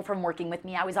 from working with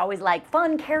me, I was always like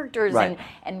fun characters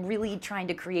and really trying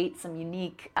to create some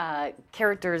unique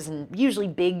characters, and usually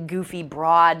big, goofy,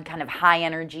 broad, kind of high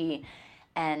energy.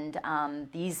 And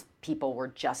these people were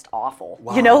just awful,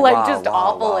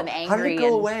 awful and angry. How did it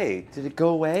go away? Did it go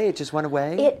away? It just went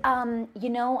away? It,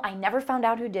 I never found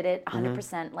out who did it, 100%.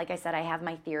 Mm-hmm. Like I said, I have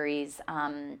my theories.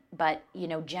 But,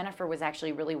 Jennifer was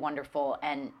actually really wonderful,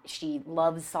 and she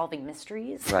loves solving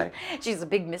mysteries. Right. She's a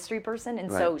big mystery person, and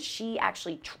so she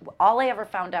actually, all I ever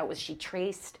found out was she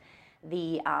traced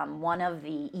the one of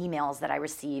the emails that I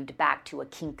received back to a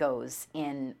Kinko's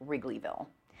in Wrigleyville.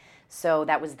 So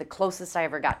that was the closest I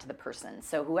ever got to the person.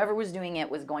 So whoever was doing it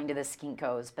was going to the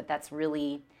Kinko's, but that's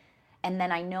really... And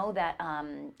then I know that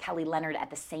Kelly Leonard at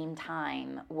the same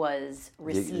time was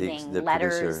receiving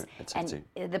letters.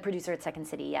 The producer at Second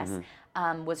City, yes,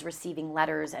 was receiving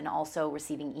letters and also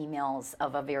receiving emails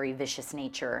of a very vicious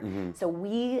nature. Mm-hmm. So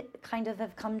we kind of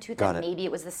have come to that maybe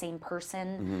it was the same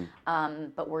person,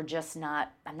 but we're just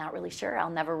not, I'm not really sure. I'll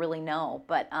never really know.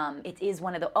 But it is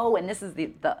one of the, and this is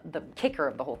the kicker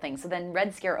of the whole thing. So then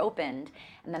Red Scare opened,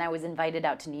 and then I was invited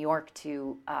out to New York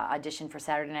to audition for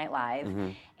Saturday Night Live. Mm-hmm.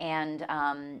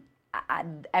 And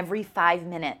every 5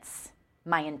 minutes,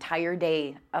 my entire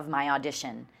day of my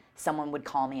audition, someone would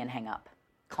call me and hang up,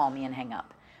 call me and hang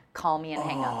up, call me and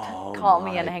hang up, call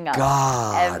me and hang up.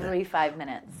 God. Every 5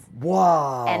 minutes.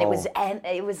 Wow. And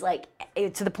it was like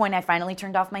to the point I finally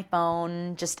turned off my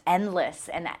phone, just endless.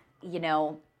 And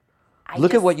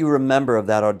Look at what you remember of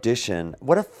that audition.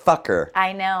 What a fucker.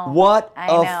 I know. What I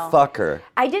a know. fucker.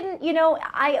 I didn't,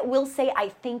 I will say, I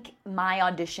think my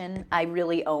audition, I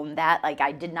really owned that. Like,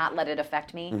 I did not let it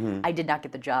affect me. I did not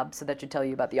get the job, so that should tell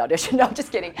you about the audition. No, I'm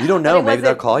just kidding. You don't know. But Maybe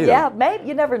they'll call you. Yeah, maybe.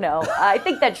 You never know. I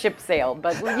think that ship sailed,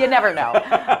 but you never know.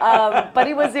 But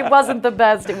it wasn't the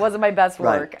best. It wasn't my best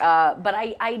work. Right. But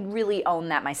I really own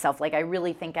that myself. Like, I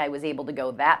really think I was able to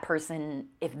go, that person,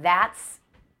 if that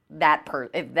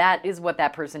is what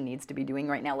that person needs to be doing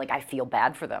right now, like, I feel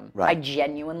bad for them. Right. I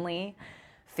genuinely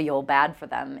feel bad for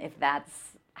them if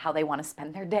that's how they want to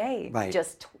spend their day. Right.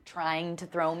 Just trying to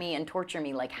throw me and torture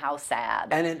me. Like, how sad.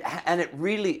 And it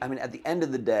really, I mean, at the end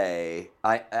of the day,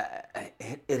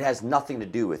 it has nothing to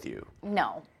do with you.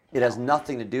 No. It has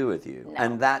nothing to do with you. No.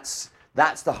 And that's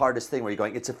the hardest thing, where you're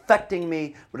going, it's affecting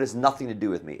me, but it has nothing to do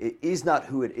with me. It is not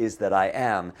who it is that I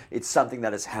am. It's something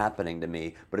that is happening to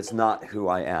me, but it's not who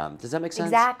I am. Does that make sense?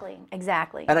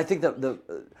 Exactly. And I think that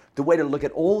the way to look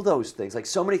at all those things, like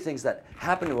so many things that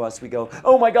happen to us, we go,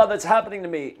 oh my God, that's happening to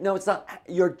me. No, it's not.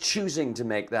 You're choosing to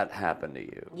make that happen to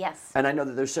you. Yes. And I know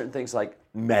that there's certain things like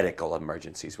medical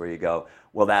emergencies where you go,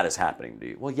 well, that is happening to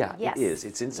you. Well, yeah, Yes. it is.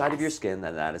 It's inside of Yes. your skin,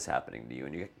 and that is happening to you,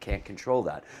 and you can't control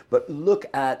that. But look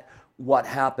at what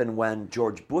happened when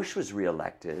George Bush was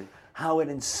reelected, how it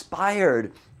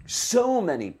inspired so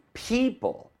many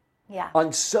people. Yeah.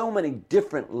 On so many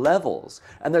different levels.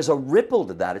 And there's a ripple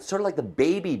to that. It's sort of like the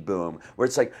baby boom, where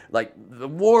it's like the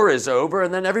war is over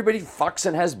and then everybody fucks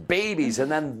and has babies, and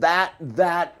then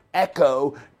that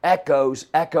echoes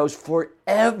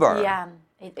forever. Yeah.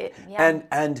 Yeah.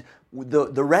 And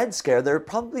the Red Scare, there are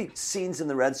probably scenes in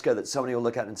the Red Scare that somebody will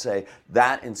look at and say,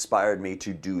 that inspired me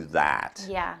to do that.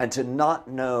 Yeah. And to not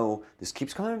know, this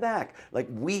keeps coming back, like,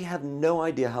 we have no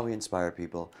idea how we inspire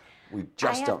people. We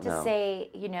just don't know. I have to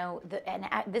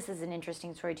say, this is an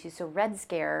interesting story too. So Red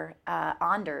Scare,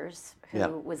 Anders, who Yeah.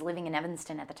 was living in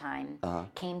Evanston at the time,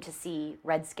 came to see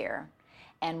Red Scare.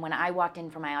 And when I walked in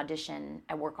for my audition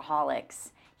at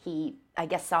Workaholics, he, I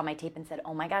guess, saw my tape and said,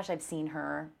 oh my gosh, I've seen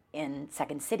her in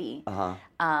Second City.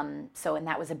 And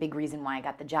that was a big reason why I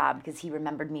got the job, because he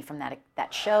remembered me from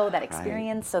that show, that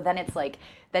experience. So then it's like,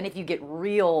 then if you get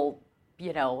real,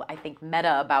 I think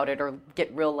meta about it, or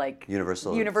get real like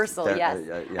Universal, yes.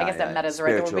 I guess that meta's the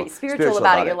right word. But Spiritual spiritual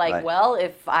about it. You're like, right. well,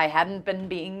 if I hadn't been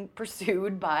being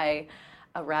pursued by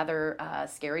a rather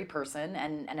scary person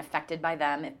and affected by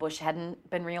them, if Bush hadn't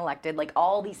been reelected, like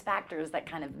all these factors that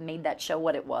kind of made that show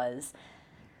what it was,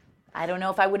 I don't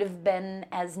know if I would have been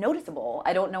as noticeable.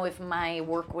 I don't know if my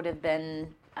work would have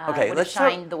been would have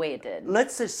shined the way it did.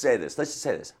 Let's just say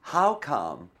this. How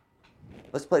come,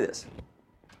 let's play this.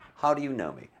 How do you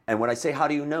know me? And when I say how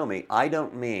do you know me, I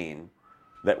don't mean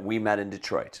that we met in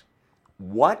Detroit.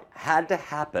 What had to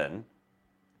happen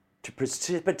to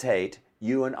precipitate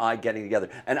you and I getting together?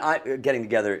 And I getting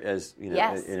together as,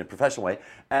 Yes. in a professional way,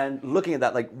 and looking at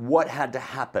that, like, what had to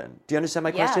happen? Do you understand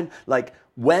my Yeah. question? Like,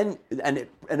 when, and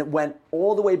it went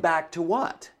all the way back to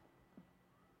what?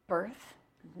 Birth.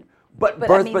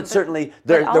 But certainly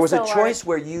there was a also choice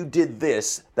where you did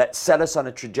this that set us on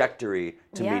a trajectory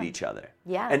to Yeah. meet each other.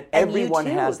 Yeah. And you everyone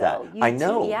too, has though. that. You I too,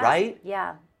 know, yeah. right?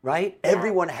 Yeah. Right? Yeah.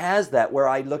 Everyone has that, where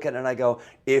I look at it and I go,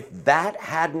 if that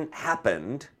hadn't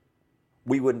happened,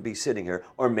 we wouldn't be sitting here,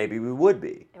 or maybe we would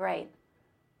be. Right.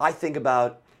 I think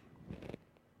about,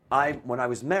 when I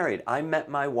was married, I met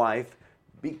my wife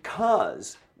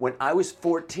because when I was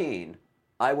 14,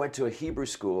 I went to a Hebrew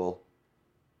school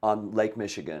on Lake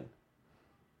Michigan.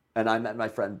 And I met my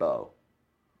friend Bo,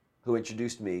 who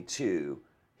introduced me to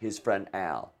his friend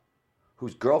Al,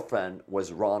 whose girlfriend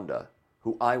was Rhonda,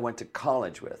 who I went to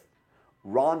college with.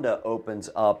 Rhonda opens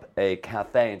up a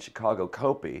cafe in Chicago,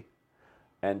 Kopi,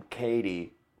 and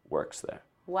Katie works there.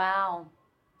 Wow.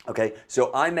 Okay,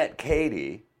 so I met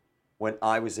Katie when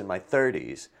I was in my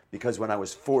 30s, because when I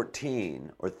was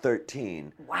 14 or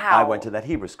 13, Wow. I went to that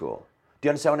Hebrew school. Do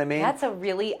you understand what I mean? That's a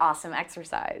really awesome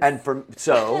exercise. And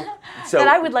so that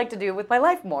I would like to do with my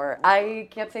life more. I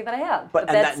can't say that I have. But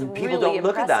that's people really don't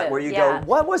look at that, impressive. where you Yeah. go,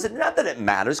 what was it? Not that it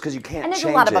matters, because you can't And there's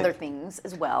change a lot of it. other things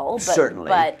as well. But,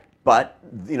 Certainly. But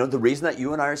the reason that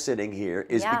you and I are sitting here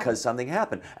is Yeah. because something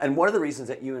happened. And one of the reasons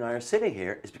that you and I are sitting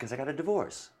here is because I got a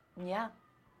divorce. yeah.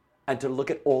 And to look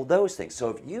at all those things. So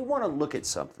if you want to look at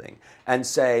something and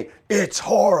say, it's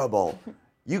horrible,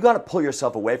 you got to pull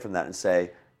yourself away from that and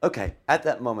say, Okay, at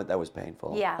that moment that was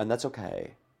painful. Yeah. And that's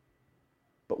okay.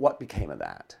 But what became of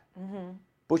that?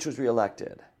 Bush was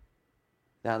reelected.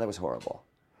 Now that was horrible.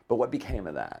 But what became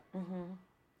of that?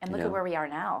 And look at where we are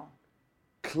now.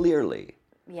 Clearly.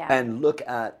 Yeah. And look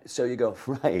at, so you go,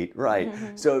 right.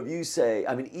 So if you say,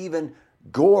 I mean, even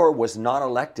Gore was not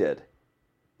elected,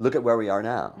 look at where we are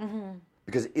now.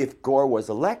 Because if Gore was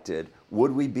elected,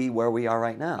 would we be where we are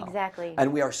right now? Exactly.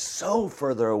 And we are so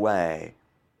further away.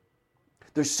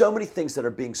 There's so many things that are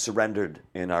being surrendered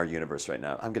in our universe right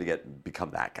now. I'm going to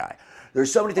become that guy. There's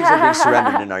so many things that are being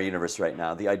surrendered in our universe right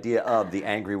now. The idea of the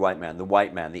angry white man,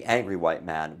 the angry white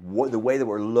man, the way that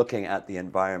we're looking at the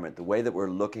environment, the way that we're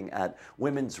looking at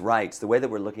women's rights, the way that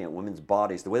we're looking at women's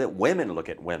bodies, the way that women look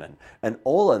at women, and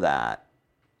all of that.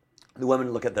 The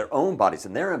women look at their own bodies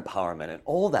and their empowerment and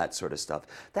all that sort of stuff.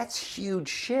 That's huge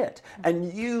shit.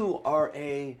 And you are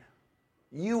a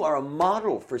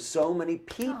model for so many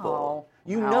people.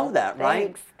 You know that,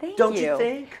 right? Thank Don't you. you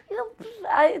think?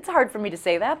 It's hard for me to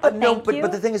say that, but No, thank you.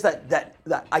 but the thing is that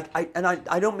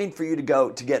I don't mean for you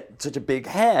to get such a big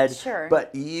head. Sure.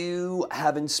 But you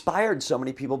have inspired so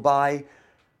many people by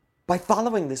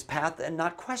following this path and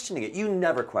not questioning it. You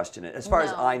never question it. As far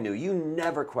as No. I knew, you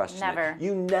never questioned Never. it.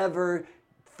 You never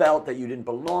felt that you didn't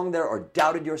belong there or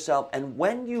doubted yourself. And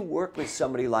when you work with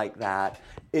somebody like that,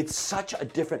 it's such a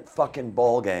different fucking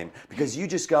ball game because you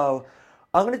just go,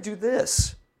 I'm going to do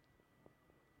this.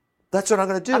 That's what I'm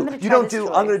going to do. I'm gonna You try don't this do,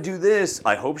 choice. I'm going to do this.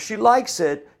 I hope she likes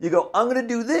it. You go, I'm going to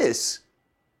do this.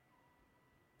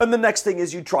 And the next thing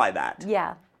is you try that.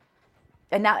 Yeah.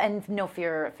 And no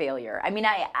fear of failure. I mean,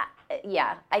 I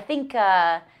think,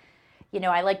 I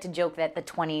like to joke that the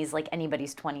 20s, like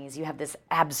anybody's 20s, you have this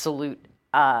absolute,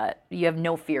 you have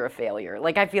no fear of failure.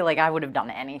 Like, I feel like I would have done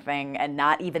anything and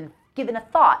not even given a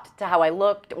thought to how I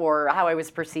looked or how I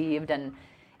was perceived. And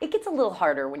it gets a little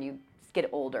harder when you get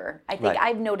older. I think Right.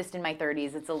 I've noticed in my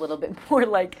 30s, it's a little bit more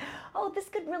like, oh, this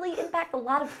could really impact a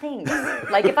lot of things.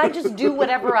 Like if I just do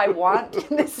whatever I want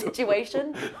in this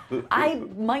situation, I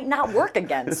might not work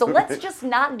again. So let's just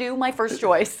not do my first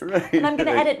choice. Right, And I'm going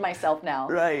to right. edit myself now.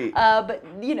 Right. But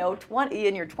in your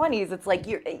 20s, it's like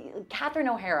Catherine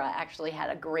O'Hara actually had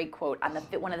a great quote on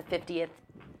one of the 50th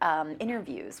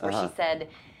interviews where she said,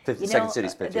 Second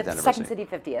City's 50th the anniversary. Second City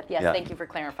 50th. Yes, Yeah. thank you for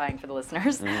clarifying for the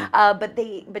listeners.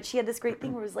 But she had this great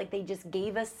thing where it was like they just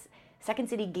gave us, Second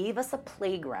City gave us a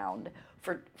playground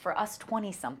for us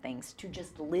 20-somethings to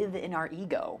just live in our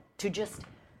ego, to just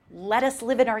let us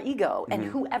live in our ego, and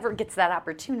whoever gets that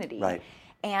opportunity. Right.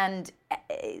 And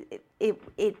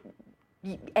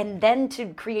and then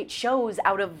to create shows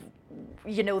out of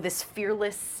this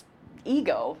fearless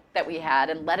ego that we had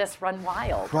and let us run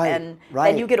wild. Right, And right.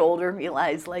 then you get older and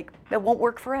realize like that won't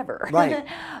work forever. Right,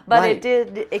 But right.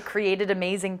 it created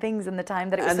amazing things in the time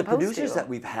that it was And the supposed producers to. that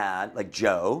we've had, like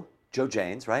Joe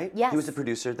Janes, right? Yes. He was the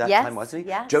producer at that Yes, time, wasn't he?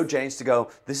 yes. Joe Janes to go,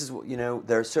 this is,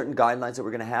 there are certain guidelines that we're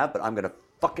going to have, but I'm going to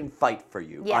fucking fight for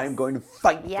you. Yes. I am going to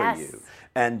fight Yes. for you.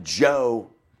 And Joe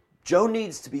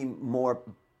needs to be more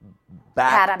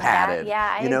Pat on the back. padded.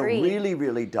 Yeah, I agree. Really,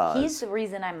 really does. He's the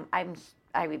reason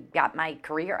I got my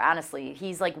career, honestly.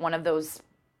 He's like one of those,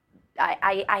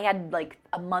 I had like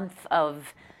a month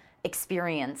of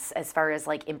experience as far as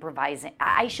like improvising.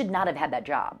 I should not have had that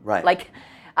job. Right. Like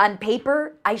on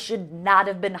paper, I should not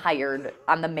have been hired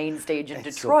on the main stage in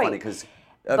It's Detroit. so funny because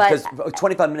But-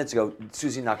 25 minutes ago,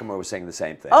 Susie Nakamura was saying the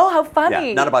same thing. Oh, how funny.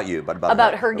 Yeah, not about you, but about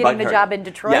About her getting the job in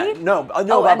Detroit? Yeah, no,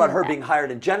 Oh, about and- her being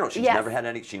hired in general. She's Yes. never had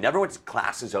any, she never went to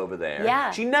classes over there. Yeah.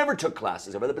 She never took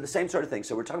classes over there, but the same sort of thing.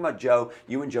 So we're talking about Joe,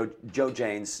 you and Joe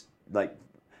Janes, like,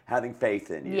 having faith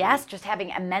in you. Yes, just having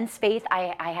immense faith.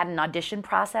 I had an audition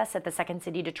process at the Second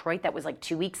City Detroit that was like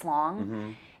 2 weeks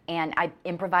long. And I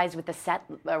improvised with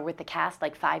the cast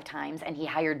like 5 times, and he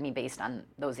hired me based on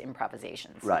those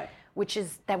improvisations. Right.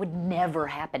 That would never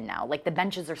happen now. Like the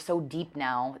benches are so deep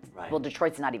now. Right. Well,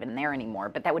 Detroit's not even there anymore,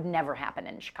 but that would never happen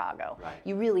in Chicago. Right.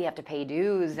 You really have to pay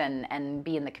dues and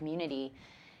be in the community.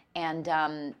 And Is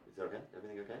that okay?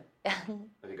 Everything okay?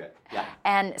 Okay, good. Yeah.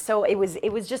 And so it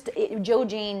was just Joe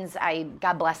Janes.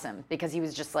 God bless him, because he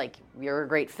was just like, you're a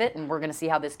great fit, and we're going to see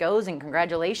how this goes, and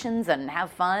congratulations, and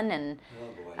have fun. And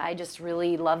I just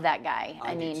really love that guy.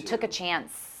 I I do mean, too. took a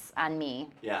chance on me.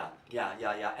 Yeah.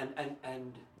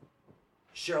 And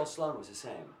Cheryl Sloan was the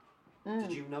same.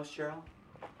 Did you know Cheryl?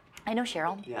 I know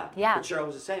Cheryl. Yeah. Yeah. But Cheryl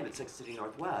was the same at Second City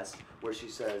Northwest, where she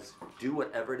says, do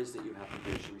whatever it is that you have to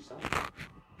do. Should we stop?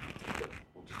 Good.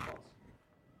 We'll just pause.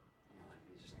 Oh,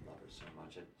 I just love her so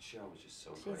much. And Cheryl was just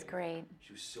so great. She's great.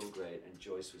 She was so great. And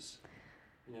Joyce was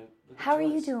you know, look at How are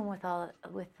you Joyce. doing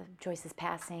with Joyce's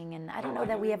passing? And I don't know I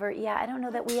that we don't- ever. Yeah, I don't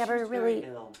know that we She ever was very really.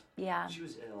 ill. Yeah. She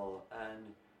was ill,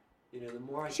 and you know, the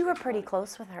more I You were think pretty about it-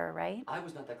 close with her, right? I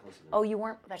was not that close with her. Oh, you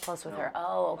weren't that close with No, her.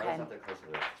 Oh, I okay. was not that close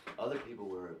with her. Other people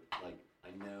were like, I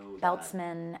know that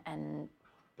Beltzman and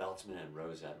Beltzman and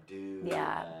Rose Abdou.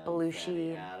 Yeah, and Belushi.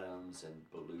 Fanny Adams and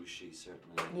Belushi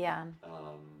certainly. yeah.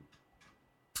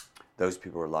 Those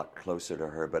people were a lot closer to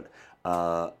her, but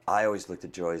I always looked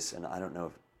at Joyce, and I don't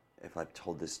know if I've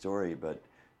told this story, but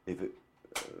if it,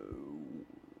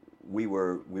 we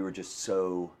were just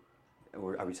so.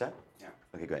 Are we set? Yeah.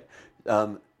 Okay, great.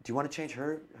 Do you want to change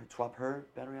swap her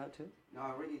battery out too? No,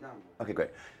 I really don't. Okay, great.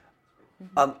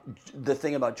 The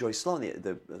thing about Joyce Sloan,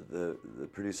 the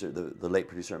producer, the late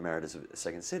producer emeritus of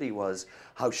Second City, was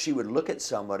how she would look at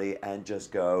somebody and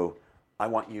just go, "I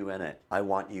want you in it. I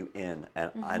want you in,"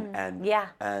 and Yeah.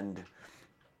 and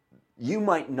you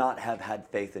might not have had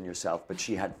faith in yourself, but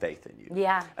she had faith in you.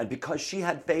 Yeah. And because she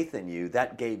had faith in you,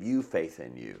 that gave you faith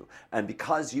in you. And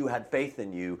because you had faith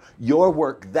in you, your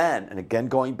work then, and again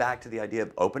going back to the idea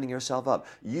of opening yourself up,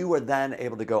 you were then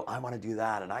able to go, I want to do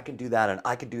that, and I can do that, and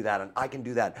I can do that, and I can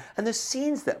do that. And the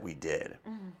scenes that we did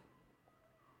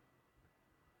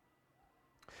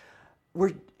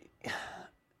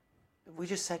we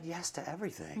just said yes to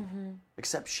everything,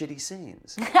 except shitty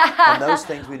scenes. And those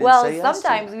things we didn't Well, say yes to.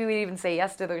 sometimes we would even say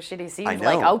yes to those shitty scenes. I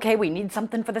Like, know. okay, we need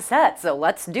something for the set, so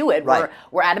let's do it. Right.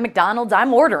 We're at a McDonald's.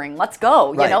 I'm ordering. Let's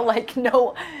go. Right. You know, like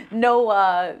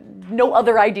no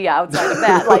other idea outside of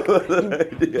that. Like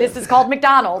this is called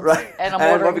McDonald's, Right. and I'm what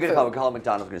are ordering we going to food. call it? Call it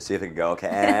McDonald's. We're going to see if it can go. Okay,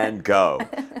 and go.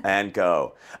 And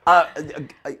go.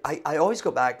 I always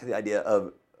go back to the idea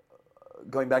of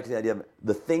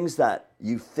the things that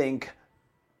you think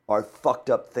are fucked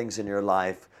up things in your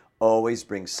life always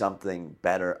bring something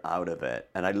better out of it.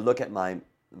 And I look at my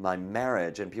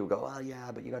marriage and people go, "Oh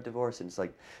yeah, but you got divorced." And it's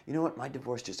like, you know what? My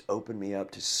divorce just opened me up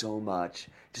to so much.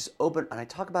 And I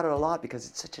talk about it a lot because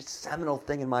it's such a seminal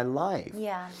thing in my life.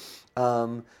 Yeah.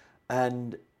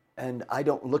 And I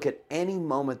don't look at any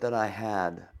moment that I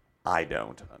had. I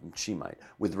don't. She might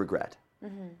with regret.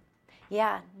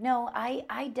 Yeah, no,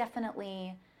 I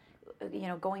definitely, you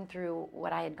know, going through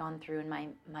what I had gone through in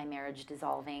my marriage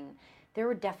dissolving, there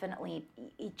were definitely,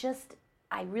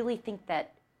 I really think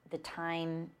that the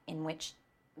time in which,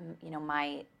 you know,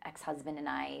 my ex-husband and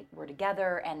I were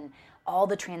together and all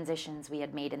the transitions we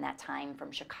had made in that time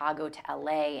from Chicago to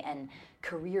LA and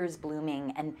careers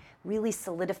blooming and really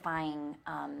solidifying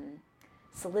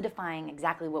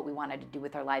exactly what we wanted to do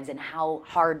with our lives and how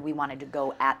hard we wanted to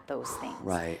go at those things.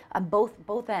 Right.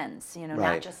 Both ends, you know,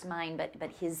 Right. not just mine,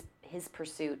 but his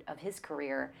pursuit of his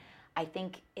career. I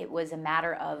think it was a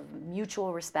matter of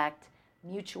mutual respect,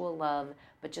 mutual love,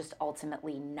 but just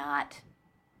ultimately not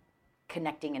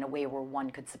connecting in a way where one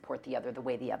could support the other the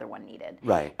way the other one needed.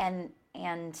 Right.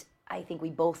 And I think we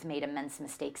both made immense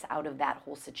mistakes out of that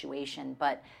whole situation,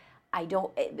 but I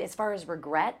don't, as far as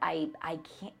regret, I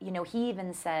can't, you know, he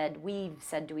even said, we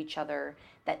said to each other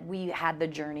that we had the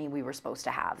journey we were supposed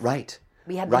to have. Right.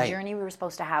 We had the Right. journey we were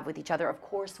supposed to have with each other. Of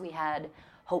course, we had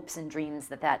hopes and dreams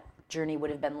that journey would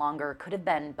have been longer, could have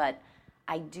been, but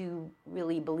I do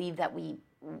really believe that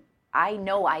I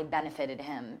know I benefited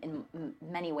him in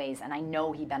many ways, and I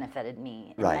know he benefited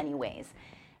me in Right. many ways.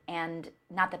 And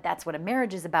not that that's what a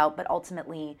marriage is about, but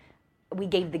ultimately, we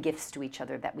gave the gifts to each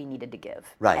other that we needed to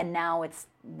give. Right. And now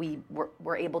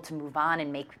we're able to move on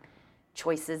and make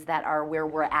choices that are where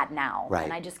we're at now. Right.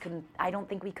 And I don't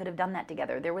think we could have done that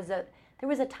together. There was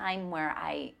a time where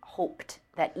I hoped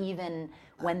that even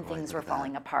when things were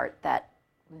falling apart, that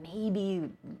maybe,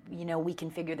 you know, we can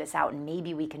figure this out and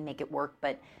maybe we can make it work.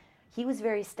 But he was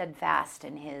very steadfast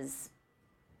in his,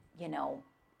 you know,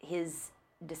 his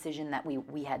decision that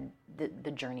we had,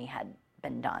 the journey had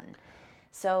been done.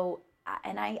 So,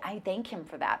 and I thank him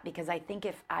for that, because I think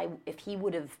if he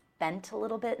would have bent a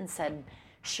little bit and said,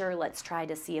 sure, let's try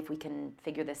to see if we can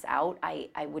figure this out, I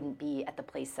wouldn't be at the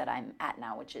place that I'm at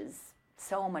now, which is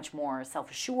so much more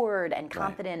self-assured and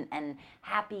confident and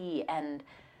happy and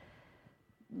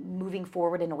moving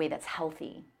forward in a way that's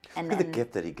healthy. And Look at the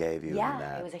gift that he gave you. yeah, in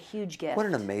that. it was a huge gift. What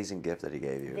an amazing gift that he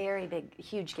gave you. Very big,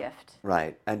 huge gift.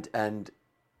 Right. And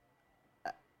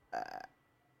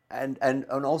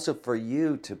also for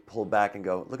you to pull back and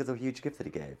go, look at the huge gift that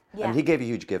he gave. Yeah. And he gave you a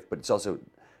huge gift, but it's also,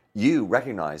 you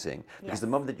recognizing, because Yes. the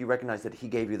moment that you recognize that he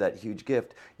gave you that huge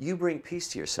gift, you bring peace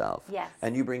to yourself. Yes.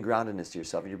 And you bring groundedness to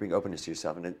yourself, and you bring openness to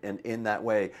yourself. And in that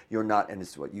way, you're not, and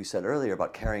it's what you said earlier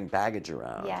about carrying baggage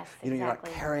around. Yes, You're not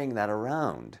exactly. carrying that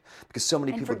around. Because so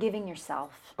many And people. forgiving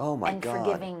yourself. Oh, my and God.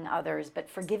 forgiving others, but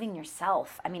forgiving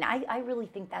yourself. I mean, I really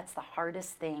think that's the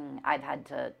hardest thing I've had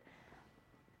to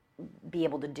be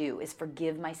able to do is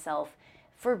forgive myself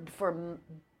for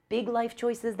big life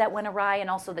choices that went awry, and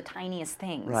also the tiniest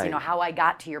things. Right. You know, how I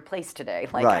got to your place today.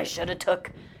 Like I Right. should have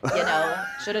took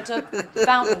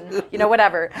fountain,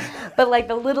 whatever. But like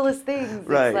the littlest things,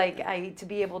 Right. it's like to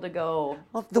be able to go.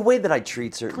 Well, the way that I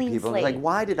treat certain Clean people, slate. like,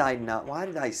 why did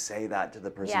I say that to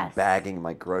the person Yes. bagging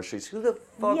my groceries? Who the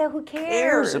fuck Yeah, who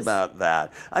cares? about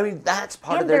that? I mean, that's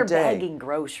part And of their they're day. bagging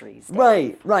groceries.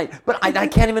 Dave. Right. But I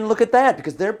can't even look at that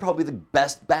because they're probably the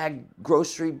best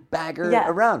grocery bagger Yeah.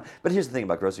 around. But here's the thing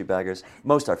about grocery baggers.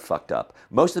 Most are fucked up.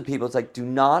 Most of the people, it's like,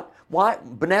 why?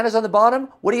 Bananas on the bottom?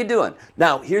 What are you doing?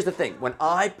 Now, here's the thing. When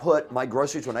I put my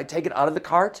groceries, when I take it out of the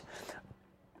cart,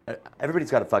 everybody's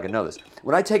got to fucking know this.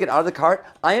 When I take it out of the cart,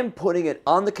 I am putting it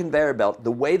on the conveyor belt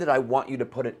the way that I want you to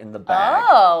put it in the bag.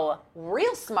 Oh,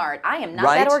 real smart. I am not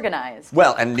that organized.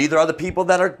 Well, and neither are the people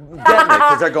that are getting it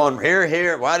because they're going,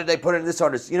 here. Why did they put it in this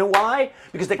order? You know why?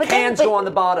 Because the cans go on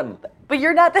the bottom. But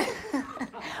you're not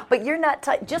but you're not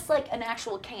just like an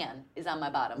actual can is on my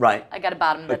bottom. Right. I got a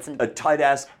bottom that's A tight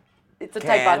ass. it's a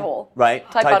tight can, butthole. Right.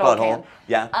 Tight Tight butthole butthole. can.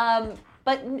 Yeah.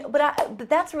 But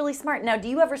that's really smart. Now, do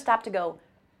you ever stop to go?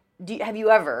 Have you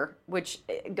ever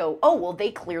go? Oh, well, they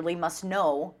clearly must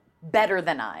know better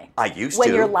than I. I used when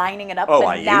to. you're lining it up. Oh, but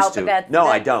I now used to. That No,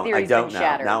 that I don't. I theory's don't been now.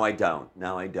 shattered. Now I don't.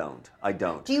 I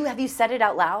don't. Have you said it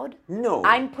out loud? No.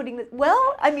 I'm putting the.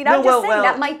 Well, I mean, No, I'm just saying well,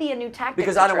 that might be a new tactic.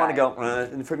 Because I don't want try. to go,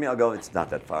 and for me, I'll go, it's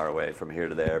not that far away from here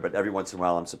to there. But every once in a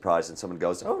while, I'm surprised, and someone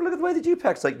goes, oh, look at the way that you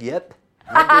pack. It's like, yep.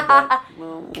 I did that.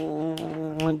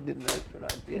 Well, I did that,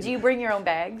 but I did. Do you bring your own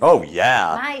bags? Oh,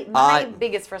 yeah. My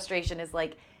biggest frustration is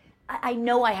like, I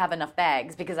know I have enough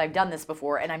bags because I've done this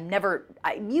before, and I'm never.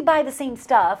 You buy the same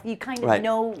stuff, you kind of Right.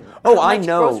 know Oh, how I much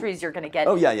know. groceries you're going to get.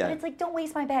 Oh, yeah. But it's like, don't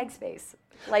waste my bag space.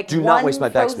 Like Do one not waste my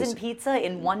bag frozen space. pizza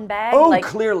in one bag. Oh, like,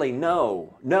 clearly,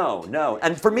 no.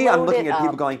 And for me, I'm Load looking it at people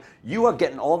up. going, you are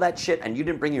getting all that shit, and you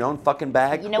didn't bring your own fucking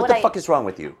bag? You know what what the fuck is wrong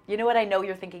with you? You know what I know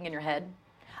you're thinking in your head?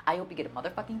 I hope you get a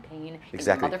motherfucking pain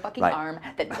Exactly. in your motherfucking Right. arm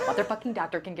that no motherfucking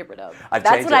doctor can get rid of. I've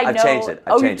That's changed what it. I know. I've changed it.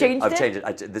 Oh, you changed I've it? changed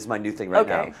it. This is my new thing right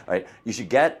now. Okay. All right. You should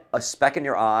get a speck in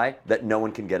your eye that no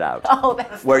one can get out. Oh,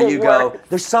 that's where the you go, worst.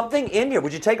 there's something in here.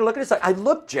 Would you take a look at it? It's like, I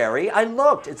looked, Jerry. I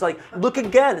looked. It's like, look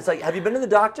again. It's like, have you been to the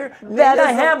doctor? That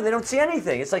I is have. And they don't see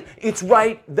anything. It's like, it's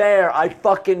right there. I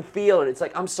fucking feel it. It's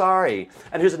like, I'm sorry.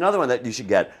 And here's another one that you should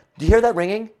get. Do you hear that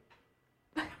ringing?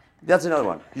 That's another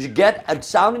one. You should get a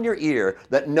sound in your ear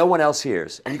that no one else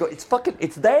hears. And you go,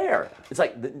 it's there. It's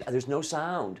like, there's no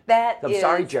sound. I'm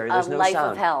sorry, Jerry, there's no life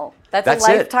sound. of hell. That's That's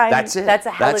a it. lifetime. That's it. That's a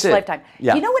hellish That's it. lifetime.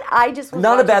 Yeah. You know what I just was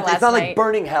Not a watching bad thing. It's last not like night?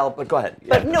 burning hell, but go ahead. Yeah.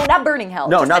 But no, not burning hell.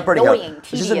 No, just not burning annoying, hell. It's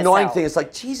tedious just an annoying hell. thing. It's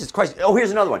like, Jesus Christ. Oh, here's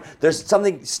another one. There's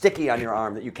something sticky on your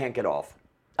arm that you can't get off.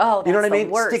 Oh, that's You know what I the mean?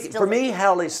 worst. Sticky. For me,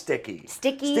 hell is sticky.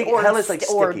 Sticky or hell is like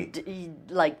or sticky.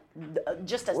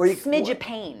 just a Or you- smidge of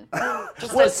pain.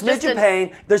 Just Well, a smidge of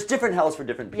pain. There's different hells for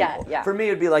different people. Yeah, yeah. For me,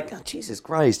 it'd be like, oh, Jesus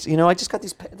Christ. You know, I just got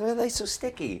these. They're so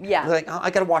sticky. Yeah. They're like, oh,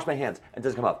 I got to wash my hands. It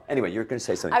doesn't come up. Anyway, you're going to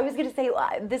say something. I was going to say,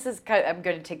 this is kind of, I'm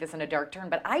going to take this in a dark turn,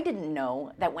 but I didn't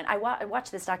know that when I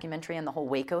watched this documentary on the whole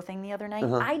Waco thing the other night,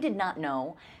 I did not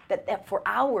know that for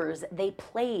hours they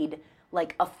played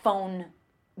like a phone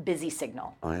busy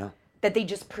signal. Oh, yeah. That they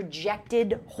just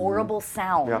projected horrible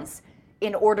sounds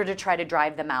in order to try to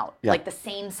drive them out. Yeah. Like the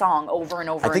same song over and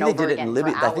over I think and they over did it again in for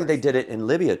Libya. I think they hours. did it in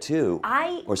Libya too,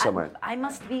 or somewhere. I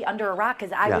must be under a rock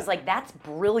because I Yeah. was like, that's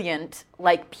brilliant,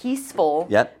 like peaceful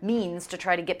Yep. means to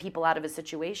try to get people out of a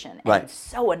situation. And Right. it's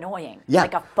so annoying. Yeah.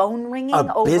 Like a phone ringing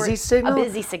A over busy signal? A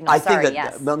busy signal. I Sorry, think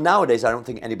that, yes. well, nowadays, I don't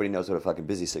think anybody knows what a fucking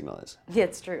busy signal is. Yeah,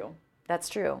 it's true. That's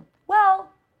true. Well,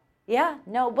 yeah,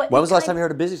 no, but When it was the last kind- time you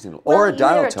heard a busy signal? well, Or a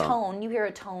dial you hear tone? a tone. You hear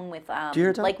a tone with Do you hear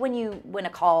a tone? like when a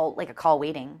call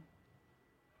waiting.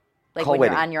 Like Call when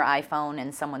waiting. you're on your iPhone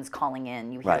and someone's calling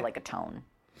in, you hear Right. like a tone.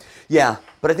 Yeah,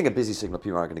 but I think a busy signal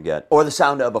people aren't going to get. Or the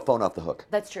sound of a phone off the hook.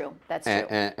 That's true. That's true.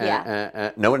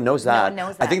 Yeah. No one knows that. No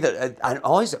one knows I think that. that I'm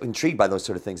always intrigued by those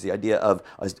sort of things. The idea of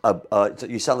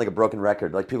you sound like a broken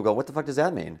record. Like people go, what the fuck does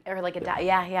that mean? Or like a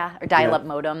or dial-up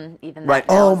modem, even Right.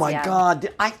 that Oh sounds, my yeah. God.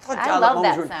 I thought I dial-up love modems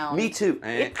that were. sound. Me too.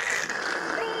 Right.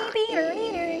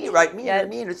 Right.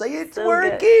 It's like it's So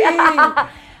working. good.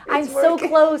 I'm It's so working.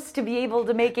 close to be able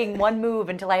to making one move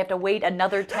until I have to wait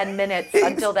another 10 minutes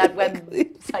until that web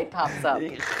website pops up.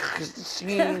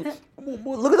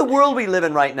 Look at the world we live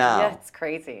in right now. Yeah, it's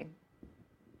crazy.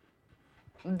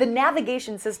 The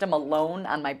navigation system alone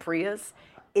on my Prius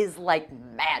is like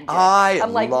magic.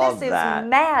 I'm like, love this that. is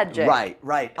magic.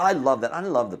 Right. I love that. I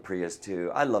love the Prius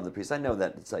too. I love the Prius. I know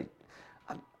that it's like,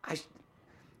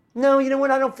 no, you know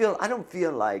what? I don't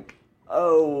feel like,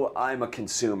 oh, I'm a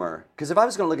consumer. Because if I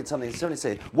was going to look at something, somebody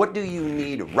say, what do you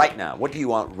need right now? What do you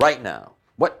want right now?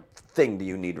 What thing do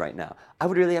you need right now? I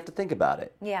would really have to think about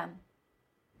it. Yeah.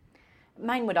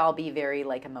 Mine would all be very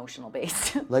like emotional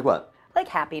based. Like what? Like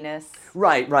happiness.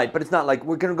 Right, but it's not like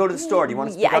we're gonna go to the store. Do you want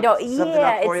us to pick I up don't. something Yeah,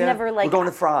 up for it's you? never like we're going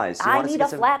to Fry's. Do you I want us to need get a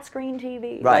some- flat screen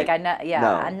TV. Right. Like No.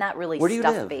 I'm not really Where do you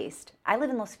stuff live? based. I live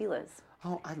in Los Feliz.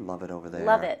 Oh, I love it over there.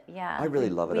 Love it. Yeah. I really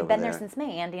love it We've over been there. there since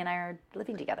May. Andy and I are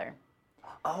living together.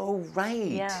 Oh, right.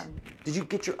 Yeah. Did you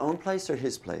get your own place or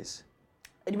his place?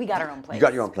 We got our own place. You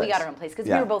got your own place. We got our own place because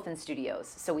Yeah. we were both in studios,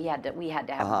 so we had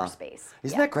to have more space.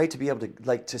 Isn't Yeah. that great to be able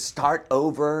to start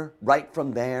over right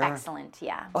from there? Excellent?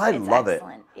 Yeah. I It's love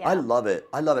excellent. it. Yeah. I love it.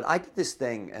 I did this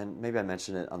thing, and maybe I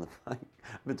mentioned it on the.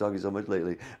 I've been talking so much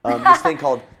lately. This thing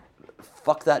called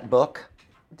 "Fuck That Book."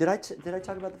 Did I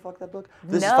talk about the "Fuck That Book"?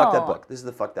 This is "Fuck That No. Book." This is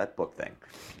the "Fuck That Book" thing.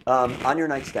 On your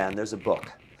nightstand, there's a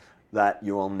book that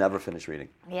you will never finish reading.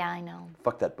 Yeah, I know.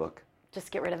 Fuck that book. Just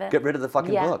get rid of it. Get rid of the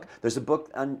fucking Yeah. book. There's a book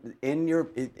in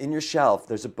your shelf.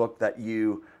 There's a book that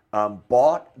you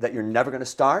bought that you're never going to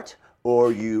start,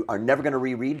 or you are never going to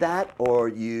reread that, or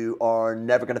you are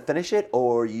never going to finish it,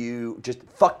 or you just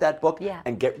fuck that book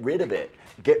and get rid of it.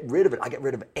 Get rid of it. I get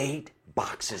rid of 8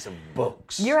 boxes of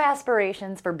books. Your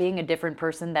aspirations for being a different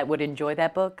person that would enjoy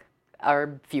that book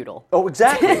are futile. Oh,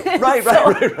 exactly. Right.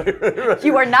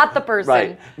 You are not the person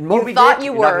Right. you Moby thought Dick,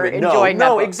 you you're not were gonna be- no, enjoying that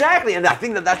No, book. exactly. And I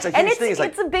think that's a huge And thing.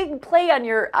 it's a big play on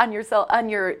your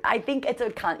I think it's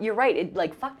you're right. It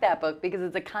like fuck that book because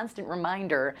it's a constant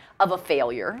reminder of a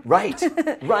failure. Right.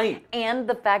 And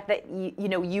the fact that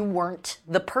you weren't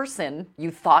the person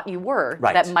you thought you were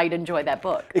Right. that might enjoy that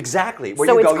book. Exactly. Where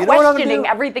So you it's go, you know what I'm gonna questioning do?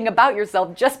 everything about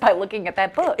yourself just by looking at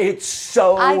that book. It's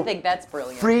so I think that's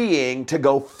brilliant. freeing to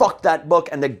go fuck that book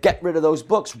and to get rid of those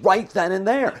books right then and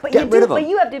there. But Get rid of them. But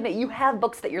you have to admit, you have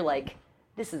books that you're like,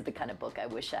 this is the kind of book I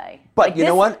wish I. But like, you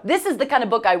know what? This is the kind of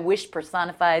book I wish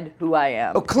personified who I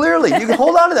am. Oh, clearly, you can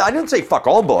hold on to that. I didn't say fuck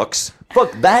all books.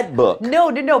 Fuck that book.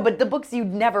 No, but the books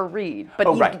you'd never read.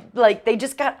 But right. they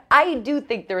just got. I do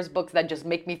think there's books that just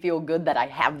make me feel good that I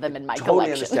have them in my Totally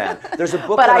collection. understand. There's a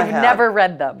book but that I I've have. never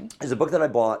read them. There's a book that I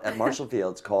bought at Marshall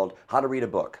Fields called How to Read a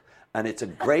Book. And it's a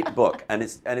great book, and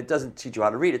it doesn't teach you how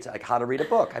to read. It's like how to read a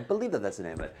book. I believe that's the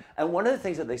name of it. And one of the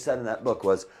things that they said in that book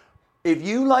was, if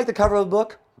you like the cover of a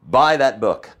book, buy that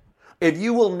book. If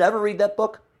you will never read that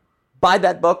book, buy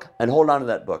that book and hold on to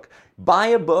that book. Buy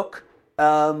a book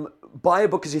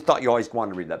because you thought you always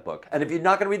wanted to read that book. And if you're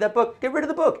not going to read that book, get rid of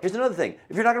the book. Here's another thing.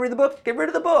 If you're not going to read the book, get rid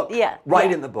of the book. Yeah. Write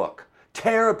Yeah. in the book.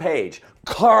 Tear a page.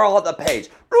 Carl the page.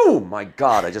 Oh my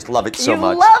God, I just love it so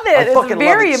much. You love it. I fucking It's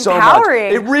very love it so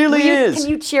empowering. much. It really is. Can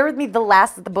you share with me the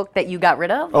last of the book that you got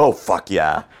rid of? Oh fuck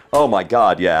yeah! Oh my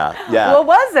God, yeah. What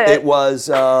was it? It was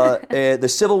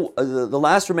the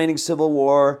last remaining Civil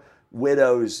War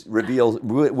widow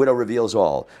reveals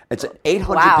all. It's an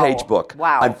 800-page book.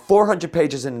 Wow. I'm 400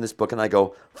 pages into this book, and I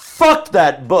go, fuck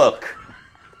that book.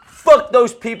 Fuck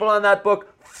those people on that book.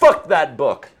 Fuck that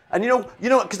book. And you know,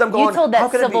 because I'm going. You told how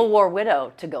that can it be- Civil War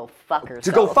widow to go fuck herself.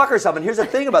 to go fuck herself. And here's the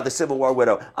thing about the Civil War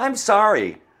widow. I'm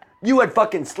sorry. You had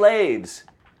fucking slaves.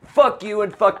 Fuck you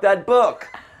and fuck that book.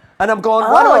 And I'm going,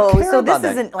 why do I care so about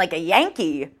this that? isn't like a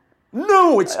Yankee.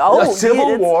 No, it's Oh, a Civil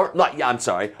it's- War. Like, yeah, I'm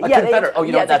sorry. A Yeah, Confederate. Oh,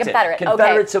 you know yeah, what? it's a That's Confederate. it.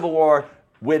 Confederate Okay. Civil War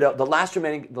widow. The last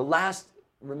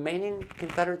remaining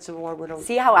Confederate Civil War widow.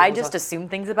 See how I just assume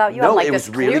things about you? No, I'm like, it this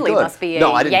was really clearly good. must be a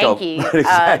No, I didn't Yankee go.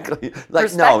 Exactly. Like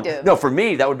perspective. no, for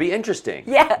me that would be interesting.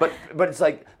 Yeah. But it's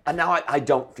like and now I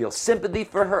don't feel sympathy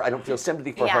for her. I don't feel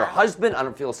sympathy for her Yeah. husband. I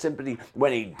don't feel sympathy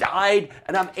when he died.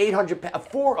 And I'm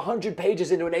 400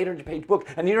 pages into an 800-page book.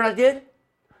 And you know what I did?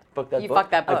 Fuck that You book.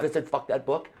 fucked that book. I said fuck that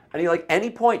book. And you're like, any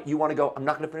point you want to go, I'm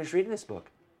not going to finish reading this book.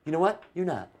 You know what? You're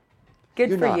not. Good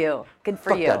You're for not. you. Good for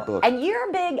Fuck you. that book. And you're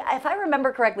big, if I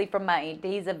remember correctly from my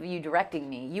days of you directing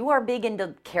me, you are big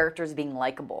into characters being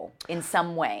likable in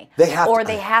some way. They have or to-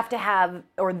 they have to have,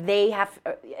 or they have,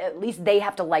 at least they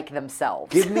have to like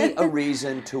themselves. Give me a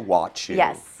reason to watch you.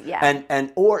 Yes, yeah.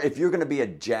 And or if you're going to be a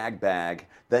jag bag,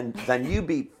 then you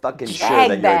be fucking sure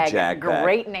that you're a jag bag.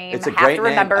 Great name. It's a have great to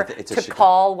name. remember It's a to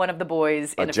call one of the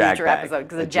boys in a jag future bag. episode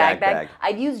because A a jag jag bag. bag.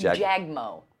 I'd use Jag-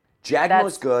 Jagmo.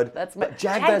 Jagmo's good. That's but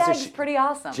Jag Bag's Bag is pretty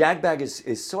awesome. Jagbag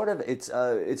is sort of it's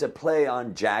a play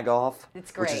on jagoff,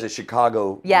 It's which is great. a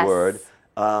Chicago Yes. word.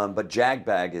 But jag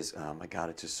bag is, oh my God,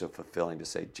 it's just so fulfilling to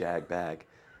say jag bag.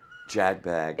 Jag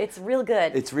bag. It's real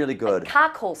good. It's really good.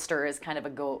 Cock holster is kind of a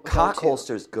go-to. Cock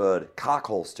holster's good. Cock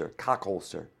holster. Cock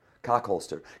holster. Cock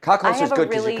holster. Cock holster's good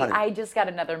because you're kind of... I just got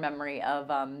another memory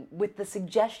of, with the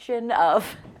suggestion of,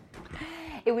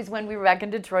 it was when we were back in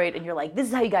Detroit and you're like, this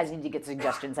is how you guys need to get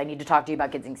suggestions. I need to talk to you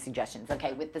about getting suggestions.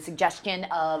 Okay, with the suggestion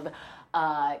of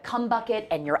cum bucket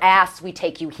and your ass, we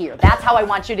take you here. That's how I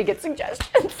want you to get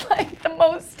suggestions. Like the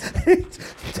most.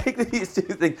 Take these two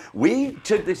things. We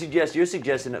took the your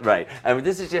suggestion, right, and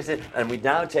this suggestion, and we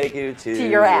now take you to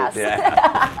your ass.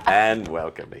 Yeah. And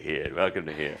welcome to here. Welcome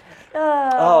to here.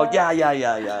 Oh yeah.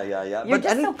 You're But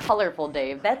just so colorful,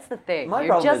 Dave. That's the thing. My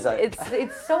You're problem just is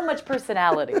it's so much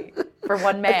personality for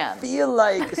one man. I feel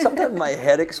like sometimes my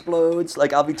head explodes.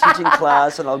 Like I'll be teaching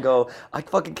class and I'll go, I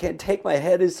fucking can't take, my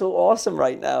head is so awesome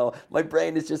right now. My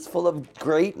brain is just full of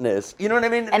greatness. You know what I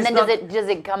mean? And then does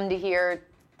it come to here?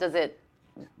 Does it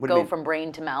go from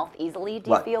brain to mouth easily?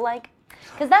 Do you feel like?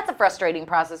 Because that's a frustrating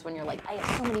process when you're like, I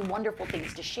have so many wonderful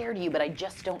things to share to you, but I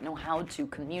just don't know how to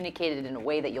communicate it in a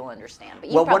way that you'll understand.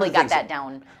 But you probably got that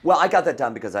down. Well, I got that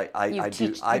down because I've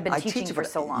been teaching for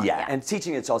so long. Yeah, and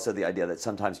teaching, it's also the idea that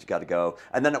sometimes you got to go.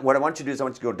 And then what I want you to do is I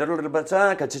want you to go.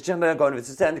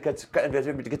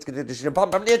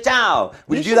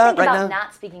 Would you do that right now?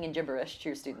 Not speaking in gibberish to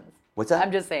your students. What's that?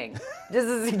 I'm just saying. This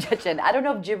is a suggestion. I don't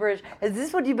know if gibberish, is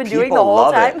this what you've been doing the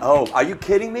whole time? People love it. Oh, are you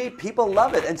kidding me? People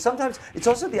love it. And sometimes it's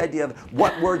also the idea of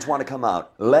what words want to come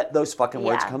out. Let those fucking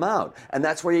words come out. And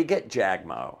that's where you get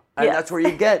jagmo. And that's where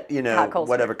you get,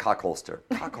 whatever, cock holster.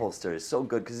 Cock holster is so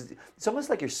good because it's almost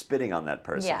like you're spitting on that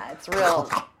person. Yeah, it's real.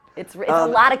 It's a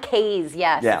lot of K's,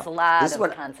 yes. Yeah. It's a lot of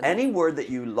consonants. Any word that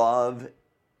you love,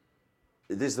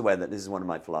 this is one of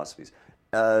my philosophies.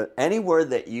 Any word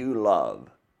that you love,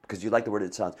 because you like the word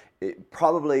it sounds,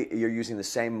 probably you're using the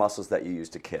same muscles that you use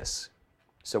to kiss.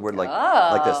 So we're like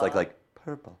this, like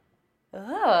purple.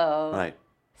 Oh. Right.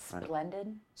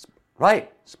 Splendid. Right.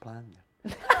 Splendid.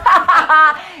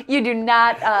 You do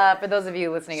not, for those of you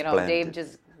listening at home, Dave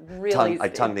just really... I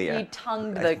tongued the air. He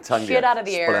tongued the shit out of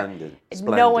the air. Splendid.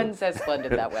 No one says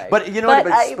splendid that way. But you know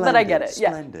what I mean? But I get it.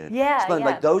 Splendid. Yeah. Splendid.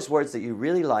 Like those words that you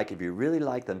really like, if you really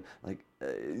like them, like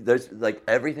there's like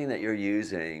everything that you're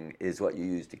using is what you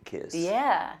use to kiss.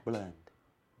 Yeah. Blend.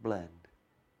 Blend.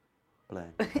 You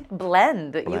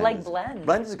like blend.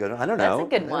 Blend is a good one. I don't know. That's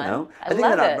a good one. I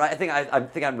love it. I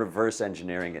think I'm reverse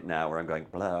engineering it now, where I'm going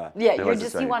blah. Yeah, you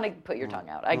want to put your tongue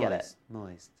out. I get it.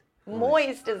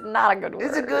 Moist is not a good word.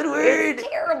 It's a good word. It's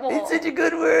terrible. It's such a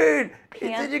good word.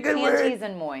 It's such a good word. Panties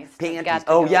and moist. Panties.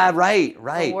 Oh yeah, right.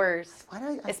 The worst.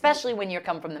 Especially when you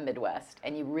come from the Midwest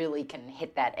and you really can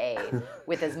hit that A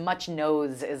with as much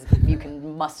nose as you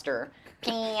can muster.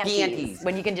 Panties.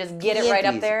 When you can just get it right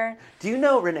up there. Do you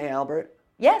know Renee Albert?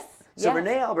 Yes. So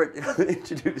Renee Albert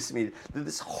introduced me to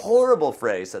this horrible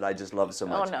phrase that I just love so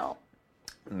much. Oh no.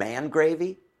 Man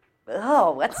gravy.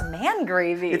 Oh, what's man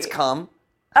gravy? It's cum.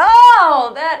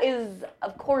 Oh, that is,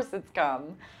 of course it's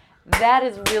cum. That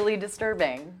is really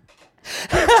disturbing.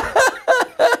 Because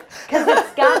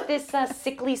it's got this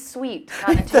sickly sweet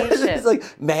connotation. It's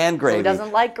like man gravy. Who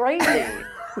doesn't like gravy?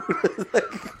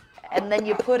 And then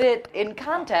you put it in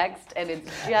context and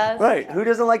it's just... Right, who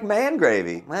doesn't like man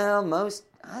gravy? Well,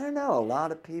 I don't know, a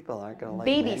lot of people aren't going to like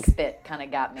baby spit kind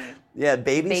of got me. Yeah,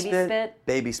 baby spit.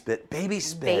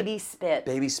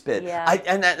 Yeah.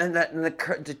 And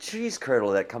the cheese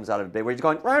curdle that comes out of a baby, where you're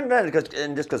going,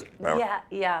 and just goes.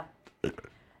 Yeah.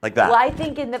 Like that. Well, I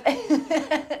think in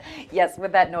the... yes,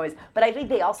 with that noise. But I think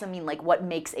they also mean like what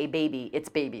makes a baby, it's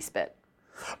baby spit.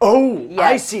 Oh, yes,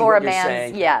 I see for what a you're man's,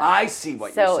 saying. Yeah. I see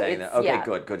what you're saying. Okay,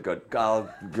 good.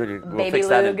 We'll fix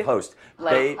that in post.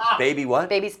 Baby what?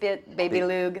 Baby spit, baby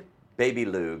lug. Baby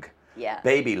lug. Yeah.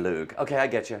 Baby lug. Okay, I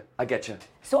get you.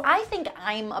 So I think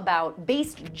I'm about,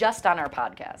 based just on our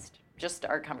podcast, just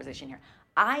our conversation here,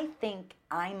 I think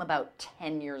I'm about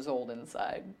 10 years old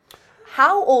inside.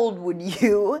 How old would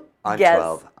you guess?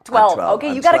 12. 12.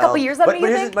 Okay, you got a couple years on me,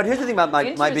 you think? But here's the thing about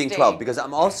my being 12, because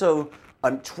I'm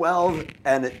 12,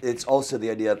 and it's also the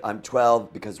idea of I'm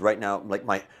 12 because right now, like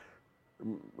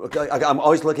I'm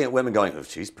always looking at women going, oh,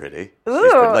 she's pretty. Ooh.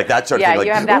 She's pretty. Like that sort of thing. Yeah,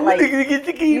 you have that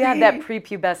you have that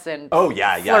prepubescent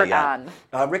flirt on.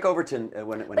 Rick Overton,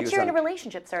 when he was But you're in a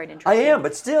relationship, sorry to interrupt. I am,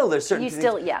 but still, there's certain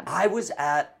things. Yeah. I was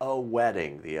at a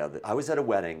wedding the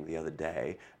other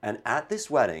day, and at this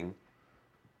wedding,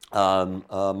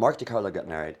 Mark DiCarlo got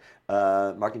married.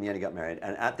 Mark and Yanni got married,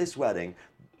 and at this wedding,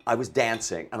 I was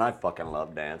dancing, and I fucking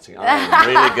love dancing. I'm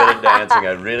really good at dancing.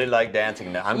 I really like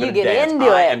dancing. I'm You gonna get dance. into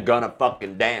I it. am gonna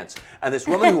fucking dance. And this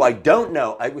woman who I don't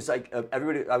know, I was like,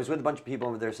 everybody. I was with a bunch of people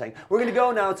over there saying, "We're gonna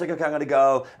go now." It's like, okay, I'm gonna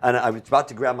go. And I was about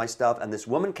to grab my stuff, and this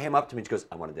woman came up to me. And she goes,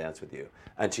 "I want to dance with you."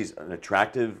 And she's an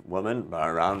attractive woman,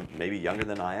 around maybe younger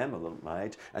than I am, a little my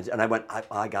age. And I went,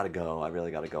 I gotta go. I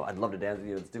really gotta go. I'd love to dance with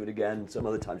you. Let's do it again some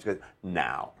other time. She goes,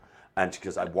 "Now." And she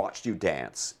goes, "I watched you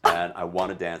dance, and I want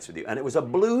to dance with you." And it was a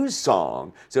blues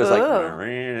song. So it was like,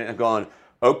 and going,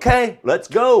 "Okay, let's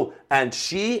go." And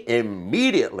she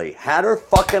immediately had her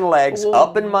fucking legs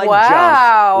up in my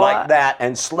junk like that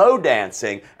and slow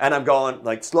dancing. And I'm going,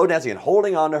 like, slow dancing and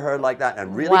holding on to her like that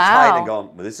and really tight and going,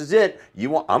 "Well, this is it.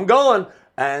 I'm going."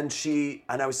 And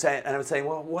I was saying,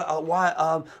 "Well,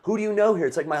 why? Who do you know here?"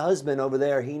 It's like, "My husband over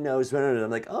there. He knows." And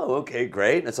I'm like, "Oh, okay,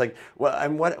 great." And it's like, "Well,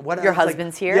 and what?" Your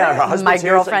husband's here? Yeah, her husband's My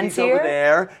here. girlfriend's He's here? over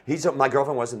there. My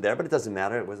girlfriend wasn't there, but it doesn't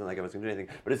matter. It wasn't like I was going to do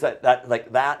anything. But it's that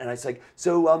like that, and I was like,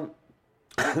 so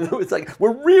it was like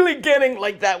we're really getting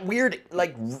like that weird,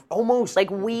 like almost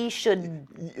Like we should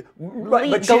but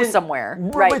she go didn't- somewhere.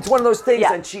 Right. It's one of those things,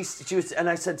 Yeah. and she was, and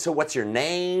I said, "So what's your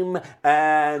name?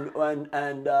 And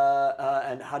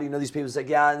how do you know these people?" She's like,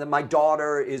 "Yeah, and then my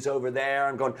daughter is over there."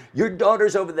 I'm going, "Your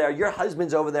daughter's over there. Your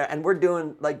husband's over there, and we're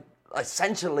doing like."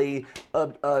 Essentially, a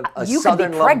You could be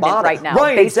Southern pregnant lambada. right now,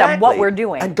 right, based on what exactly. we're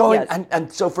doing. And going, Yes. and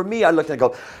so for me, I looked and I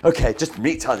go, okay, just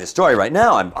me telling the story right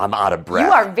now, I'm out of breath.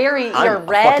 You are you're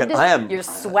red. I am. You're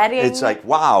sweating. It's like,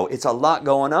 wow, it's a lot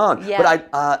going on. Yeah. But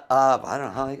I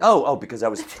don't know how. Because I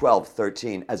was 12,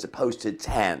 13, as opposed to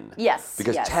 10. Yes,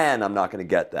 Because yes. 10, I'm not going to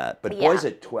get that. But Yeah. boys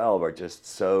at 12 are just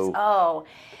so. Oh,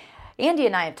 Andy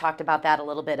and I have talked about that a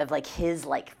little bit of like his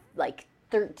like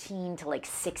 13 to like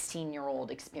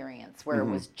 16-year-old experience where it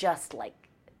was just like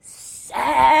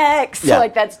sex. Yeah.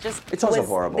 Like that's just It's also was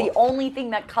horrible. the only thing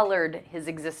that colored his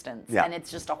existence. Yeah. And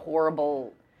it's just a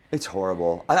horrible. It's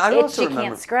horrible. I Itch also you remember.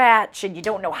 can't scratch, and you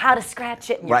don't know how to scratch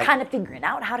it, and you're Right. kind of figuring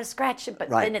out how to scratch it, but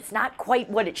Right. then it's not quite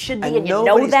what it should be, and you know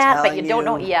nobody's that, but telling you don't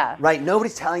know. Yeah. Right.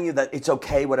 Nobody's telling you that it's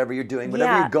okay, whatever you're doing,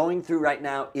 whatever Yeah. you're going through right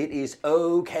now, it is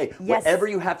okay. Yes. Whatever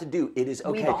you have to do, it is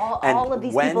okay. We've all And of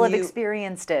these when people have you-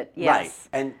 experienced it. Yes. Right.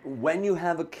 And when you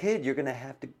have a kid, you're going to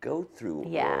have to go through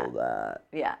Yeah. all that.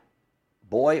 Yeah.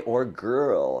 Boy or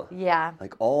girl. Yeah.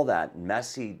 Like all that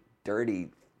messy, dirty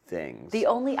things. The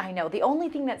only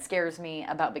thing that scares me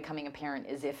about becoming a parent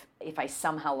is if I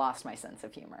somehow lost my sense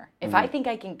of humor. If I think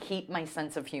I can keep my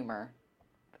sense of humor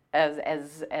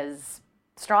as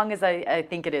strong as I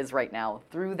think it is right now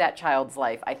through that child's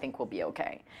life, I think we'll be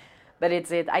okay. But I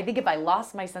think if I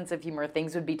lost my sense of humor,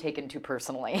 things would be taken too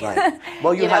personally. Right.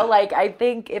 Well, you I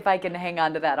think if I can hang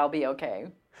on to that, I'll be okay.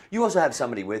 You also have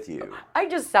somebody with you. I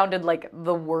just sounded like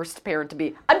the worst parent to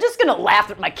be. I'm just gonna laugh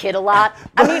at my kid a lot.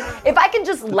 I mean, if I can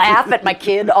just laugh at my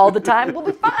kid all the time, we'll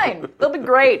be fine. They'll be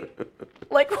great.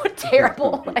 Like, what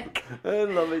terrible. Like, I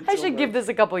love it. I should give this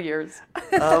a couple years.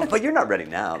 But you're not ready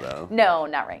now, though. No,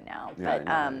 not right now. Yeah, But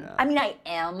not right now. I mean, I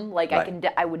am. Like, Right.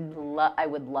 I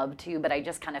would love to, but I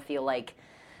just kind of feel like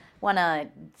want to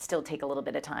still take a little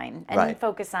bit of time and Right.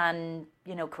 focus on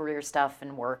career stuff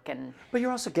and work and. But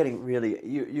you're also getting really,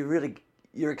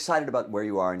 you're excited about where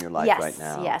you are in your life Yes, right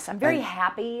now. yes, I'm very And-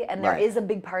 happy, and there Right. is a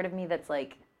big part of me that's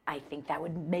like, I think that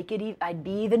would make it. I'd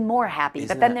be even more happy. Isn't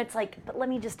But then that- it's like, but let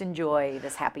me just enjoy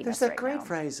this happiness. There's that right great now.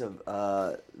 phrase of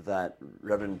that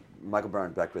Reverend Michael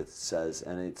Brown Beckwith says,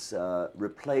 and it's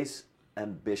replace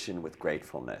ambition with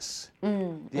gratefulness.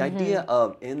 The idea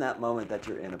of in that moment that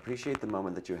you're in, appreciate the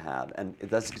moment that you have, and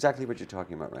that's exactly what you're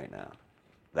talking about right now.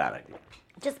 That idea.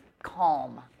 Just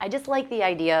calm. I just like the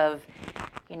idea of,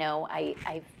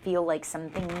 I feel like some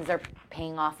things are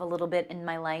paying off a little bit in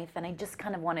my life, and I just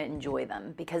kind of want to enjoy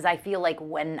them because I feel like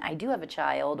when I do have a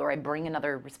child or I bring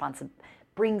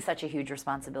bring such a huge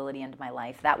responsibility into my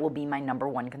life, that will be my number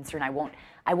one concern. I won't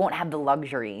have the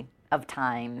luxury of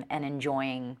time and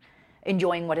enjoying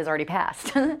what has already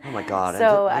passed. Oh my God.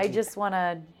 So I just want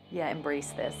to,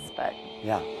 embrace this. But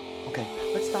Yeah. Okay.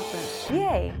 Let's stop there.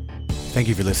 yay. Thank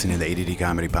you for listening to the ADD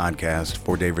Comedy Podcast.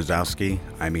 For Dave Rosowski,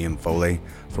 I'm Ian Foley.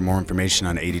 For more information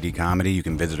on ADD Comedy, you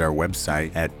can visit our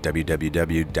website at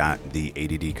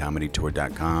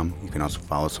www.theaddcomedytour.com. You can also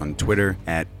follow us on Twitter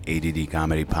at ADD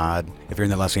Comedy Pod. If you're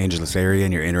in the Los Angeles area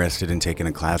and you're interested in taking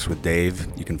a class with Dave,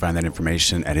 you can find that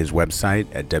information at his website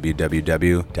at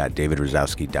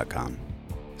www.davidrosowski.com.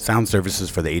 Sound services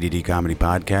for the ADD Comedy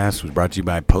Podcast was brought to you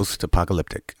by Post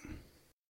Apocalyptic.